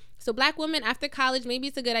group. So black women after college, maybe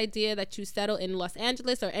it's a good idea that you settle in Los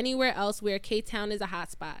Angeles or anywhere else where K-Town is a hot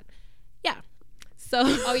spot. Yeah. So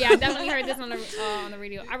Oh yeah, I definitely heard this on the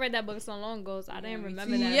radio. I read that book so long ago, so I didn't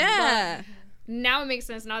remember that. Yeah. But now it makes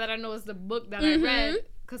sense. Now that I know it's the book that I read,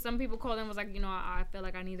 because some people called and was like, I feel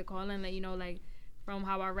like I need to call in, like, from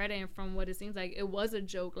how I read it and from what it seems like, it was a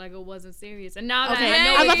joke, like it wasn't serious. And now that Okay, I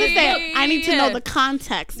know, I was about to it's say, I need to know the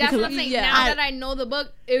context. That's because what I'm saying. Yeah. Now that I know the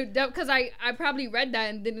book, because I probably read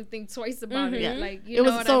that and didn't think twice about it. Yeah. Like it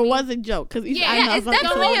was what so I mean? it was a joke. Because Yeah, it's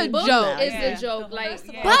definitely a joke. It's Yeah. a joke. Like,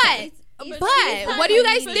 But what do you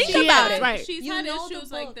guys think about it? Right. She's You had know the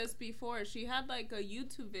issues like book. this before. She had like a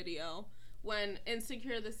YouTube video when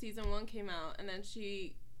Insecure the season 1 came out, and then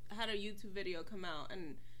she had a YouTube video come out,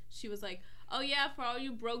 and she was like, "Oh yeah, for all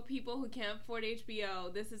you broke people who can't afford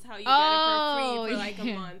HBO, this is how you get it for free for like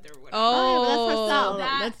a month or whatever." Oh, that's her style.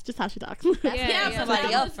 that- That's just how she talks. Yeah, but somebody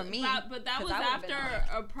that up was, for me, But that 'cause was I would've been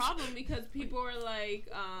after a problem because people were like,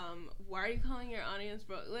 "Why are you calling your audience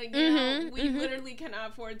broke? Like, you know, we literally cannot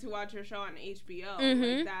afford to watch your show on HBO.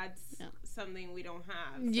 Like, that's something we don't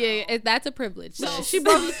have." So. Yeah, that's a privilege. So she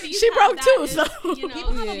broke. she's She had broke that too. issue, So you know,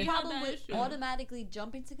 People have she a had problem that with issue. automatically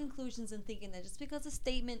jumping to conclusions and thinking that just because a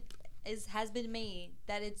statement has been made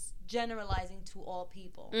that it's generalizing to all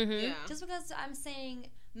people. Yeah. Just because I'm saying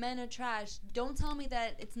men are trash, don't tell me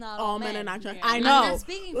that it's not all all men are not trash. Yeah. I I'm know. not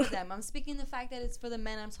speaking for them. I'm speaking the fact that it's for the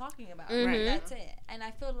men I'm talking about. Mhm. That's it. And I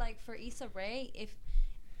feel like for Issa Rae,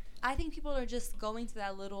 I think people are just going to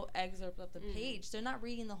that little excerpt of the page. They're not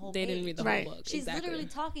reading the whole They page. didn't read the Right. whole book. She's exactly. literally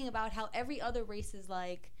talking about how every other race is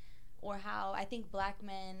like, or how I think black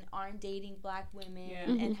men aren't dating black women, Yeah.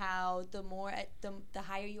 and how the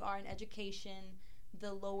higher you are in education,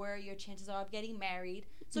 the lower your chances are of getting married.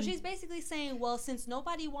 So she's basically saying, well, since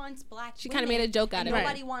nobody wants black She women, kind of made a joke out and of it.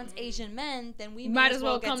 nobody wants Asian men, then we might as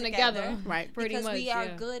well get come together. Right. Pretty because much. we are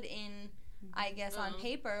yeah. good in, I guess, on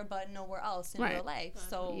paper, but nowhere else in Right. real life.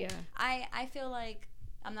 So Yeah. I feel like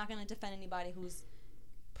I'm not gonna defend anybody who's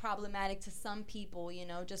problematic to some people,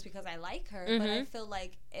 just because I like her. But I feel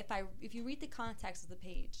like if you read the context of the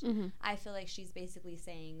page, I feel like she's basically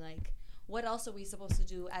saying like, what else are we supposed to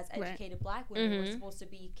do as educated black women? We're supposed to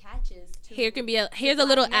be catches. Here's a black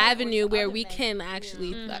little men or avenue to where other we men. can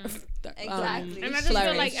actually Exactly. And I just feel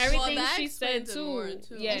flourish. like everything that she said explains it too. more,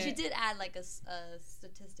 too. Yeah. And she did add like a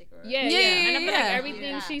statistic or Yeah. Yeah, And I feel yeah. like everything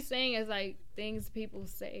Yeah. she's saying is like things people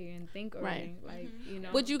say and think already. Right.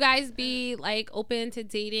 Like, Would you guys be like open to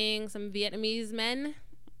dating some Vietnamese men?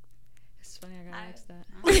 It's funny I got asked that.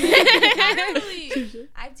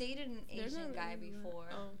 I've dated an There's Asian not guy really that. before.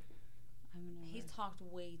 Oh. He talked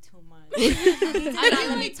way too much. He did not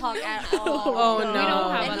let me talk at all. Oh, We no.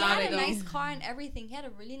 don't have And a he lot had of a them. nice car and everything. He had a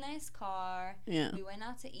really nice car. Yeah. We went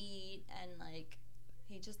out to eat, and like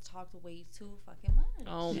he just talked way too fucking much.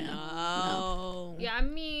 Oh Yeah. no. Yeah, I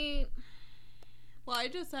mean, Well, I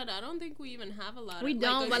just said I don't think we even have a lot. We of,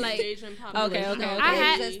 don't, like, but, a like- Asian population. okay. I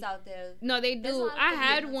had- They exist out there. no, they There's a do. lot of I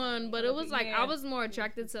had Filipinos one, out but there. it was like Yeah. I was more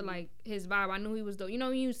attracted to like his vibe. I knew he was dope. You know,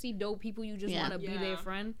 when you see dope people, you just Yeah. want to be Yeah. their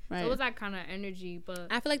friend. So Right. it was that kind of energy. But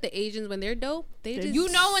I feel like the Asians when they're dope, they They're just you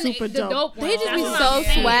know when super the dope. dope they ones, just that's be what so I'm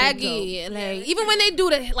saying. swaggy. Like even when they do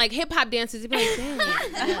the like hip hop dances, you be like, damn,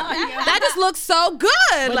 that just looks so good.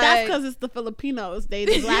 But like, that's because it's the Filipinos. They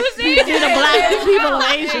the black, see? they the black people of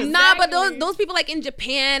Asian. Nah, but those people like in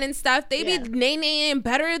Japan and stuff, they Yeah. be nay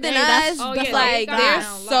better than That's- us. Oh, but yeah, like they they're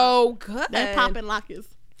got so good. They're popping lockers.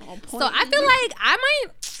 On point. So I feel like I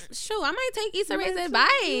might take Issa Rae's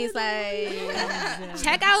advice. Like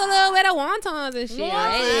check out a little bit of wontons and shit.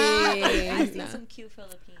 Hey. I've seen Nah. some cute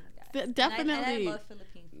Filipino guys. Definitely. And I love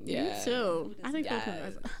Philippine food. Me Yeah. too. I think Yes.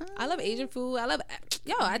 Filipinos. I love Asian food. I love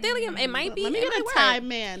I think like it might be. Let me it get might a work. Thai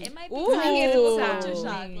man. It might be Ooh. time to get a culture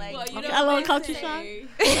shock. Like, Well, you Okay, know a little what they culture say.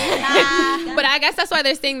 But I guess that's why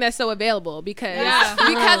they're saying they're so available because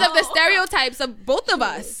of the stereotypes of both of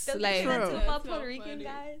us. Like, about Puerto Rican funny.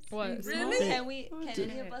 guys. What? Really? Can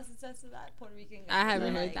any of us attest to that? Puerto Rican guys. I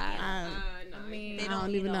haven't heard that. No, I mean, They I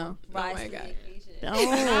don't even know. Rise my to the God. occasion.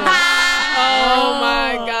 Oh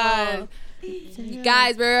my God.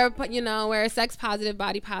 Guys, we're a sex positive,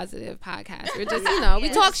 body positive podcast. We're just, we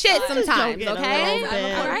talk shit sometimes, joking a okay? little bit. I'm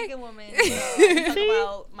a Puerto All right. Rican woman. So I talk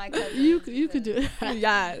about my cousins. You could do that.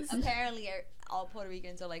 Yes. Apparently, all Puerto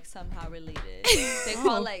Ricans are like somehow related. They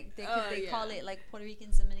call call it like Puerto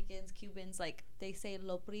Ricans, Dominicans, Cubans. Like they say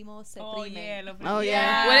lo primo se prime. Oh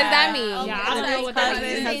yeah. What does that mean? Yeah, I don't know what that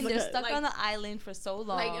means. Saying they're Has stuck like- on the island for so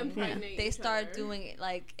long. Like impregnate They each start other. doing it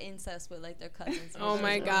like incest with like their cousins. and Oh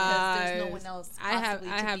my sisters because There's no gosh. one else. I have possibly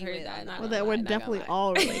to be heard with that. on Not Well, gonna then lie, we're not gonna definitely lie.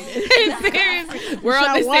 all related. Seriously. We're on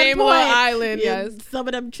At the one same little point, island, yeah, yes. some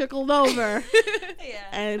of them trickled over, Yeah.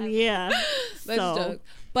 and Let's so joke.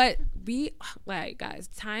 But guys,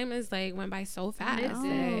 time is like went by so fast.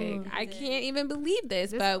 Like, I can't even believe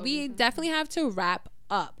this. But we definitely have to wrap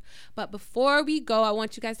up. But before we go, I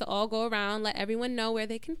want you guys to all go around, let everyone know where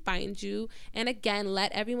they can find you, and again,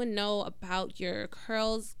 let everyone know about your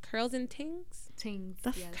curls and tings,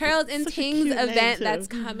 That's curls and such a tings cute name, event too. that's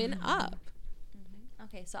coming up.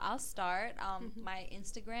 Okay, so I'll start. My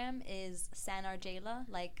Instagram is San Arjela,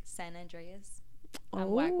 like San Andreas. I'm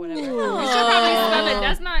whack, whatever. You should probably spell it.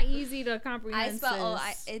 That's not easy to comprehend.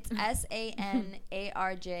 It's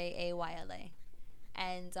SANARJAYLA.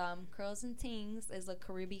 And Curls and Tings is a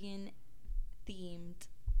Caribbean themed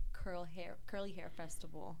curly hair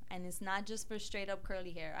festival, and it's not just for straight up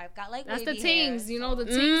curly hair. I've got like That's the wavy hair, tings, so- you know the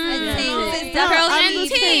tings. And tings is Yeah. Curls definitely and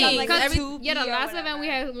tings. tings. Like Because a 2B the or last whatever. event we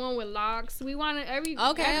had one with locks. We wanted every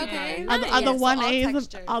Okay. Are Nice. the so one all A's?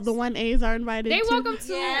 textures. Are the one A's are invited? They too? welcome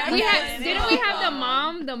to. Yeah. We Yeah. had. Didn't we have the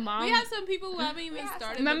mom? The mom. We have some people who haven't even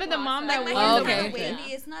started. Remember the mom that Like won my the hair's okay. kinda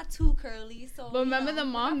wavy. It's not too curly, so. But remember you know, the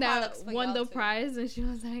mom we got that products for won y'all the too. prize, and she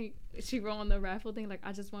was like, she wrote on the raffle thing like,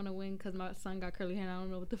 I just want to win because my son got curly hair and I don't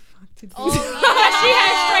know what the fuck to do. Oh, She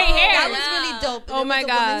had straight hair. That was really dope. Oh my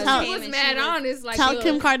God. She was mad honest. Like, Tell yo,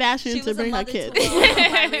 Kim She Kardashian to was bring a her mother kids. to a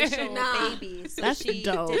biracial baby, so That's she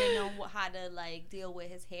dope. didn't know how to like deal with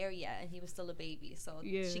his hair yet, and he was still a baby. So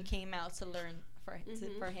Yeah. she came out to learn for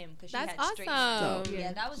him because she That's had straight awesome. hair.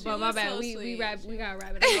 Yeah, that was. But really my bad. so We sweet. got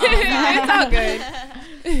wrap it It's all good.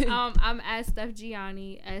 I'm at Steph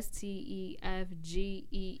Gianni,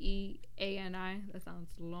 STEFGEEANI. That sounds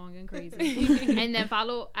long and crazy. And then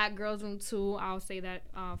follow at Girls Room 2. I'll say that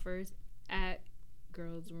first. At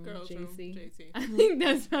Girls Room JC. I think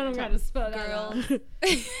that's how I'm gonna spell that out.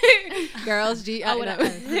 Girls, G. Oh, whatever.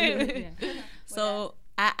 Yeah. So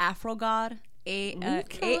at AfroGod,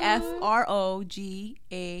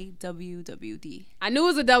 AFROGAWWD. I knew it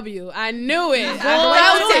was a W. I knew it. I felt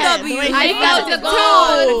it. I felt it too.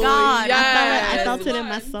 God. Yes. I felt it in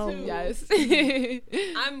my soul. Yes.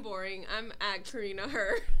 I'm boring. I'm at Karina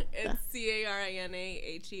Her. It's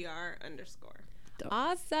CARINAHER_.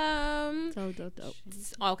 Awesome. So dope.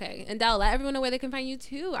 Okay, and Del, let everyone know where they can find you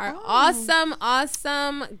too. Our Oh. awesome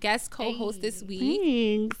guest co-host this week.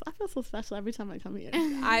 Thanks. I feel so special every time I come here.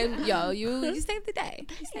 You saved the day.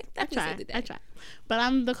 You definitely saved the day. I try. But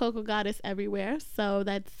I'm the Cocoa Goddess everywhere. So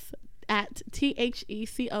that's at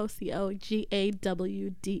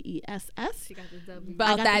THECOCOGAWDESS. She got the W.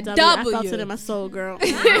 About I that got the W. I felt it in my soul, girl.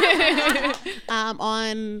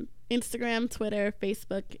 On Instagram, Twitter,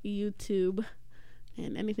 Facebook, YouTube,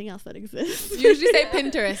 and anything else that exists. You usually say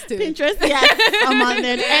Pinterest too. Pinterest, yes, I'm on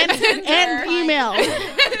there, and email.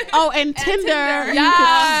 Oh, and Tinder. You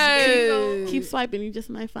Yes. keep swiping, you just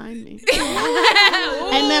might find me. Ooh,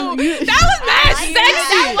 And then you, that was mad sexy.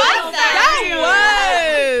 That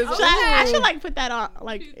That was. I should like put that on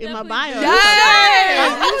like in my bio.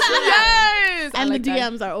 Yes. And I like the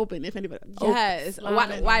that. DMs are open if anybody. Yes.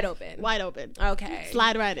 Open. Wide open. Wide open. Okay.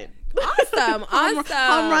 Slide right in. Awesome.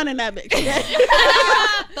 I'm running that bitch.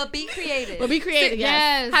 But be creative. But be creative.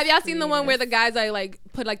 Yes. Yes. Have y'all seen the one where the guys are like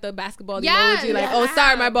put like the basketball Yes. emoji like, oh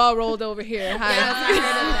sorry, my ball rolled over here.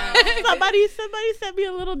 Hi. Somebody sent me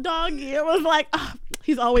a little doggy. It was like, oh,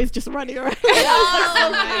 he's always just running around. That's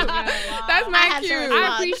I my had cute. to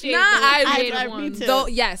I appreciate Nah, that. I- creative me ones. too. Though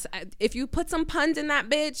yes, if you put some puns in that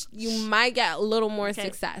bitch, you might get a little more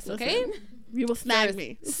success. Okay. Listen, you will snag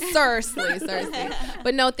me. Seriously.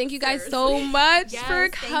 But no, thank you guys so much Yes, for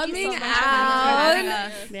thank you so coming much for out. having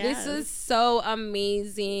us. This Yes. is so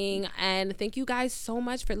amazing. And thank you guys so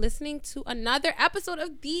much for listening to another episode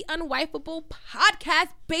of the Unwifeable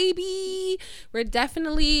Podcast, baby. We're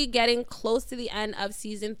definitely getting close to the end of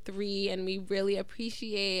season 3, and we really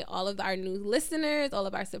appreciate all of our new listeners, all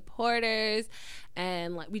of our supporters.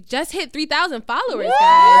 And like, we just hit 3,000 followers,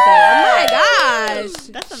 guys. Oh my gosh.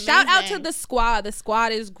 That's Shout out amazing. to the squad. The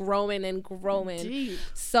squad is growing and growing. Deep.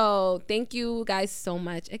 So thank you guys so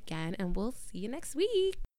much again, and we'll see you next week.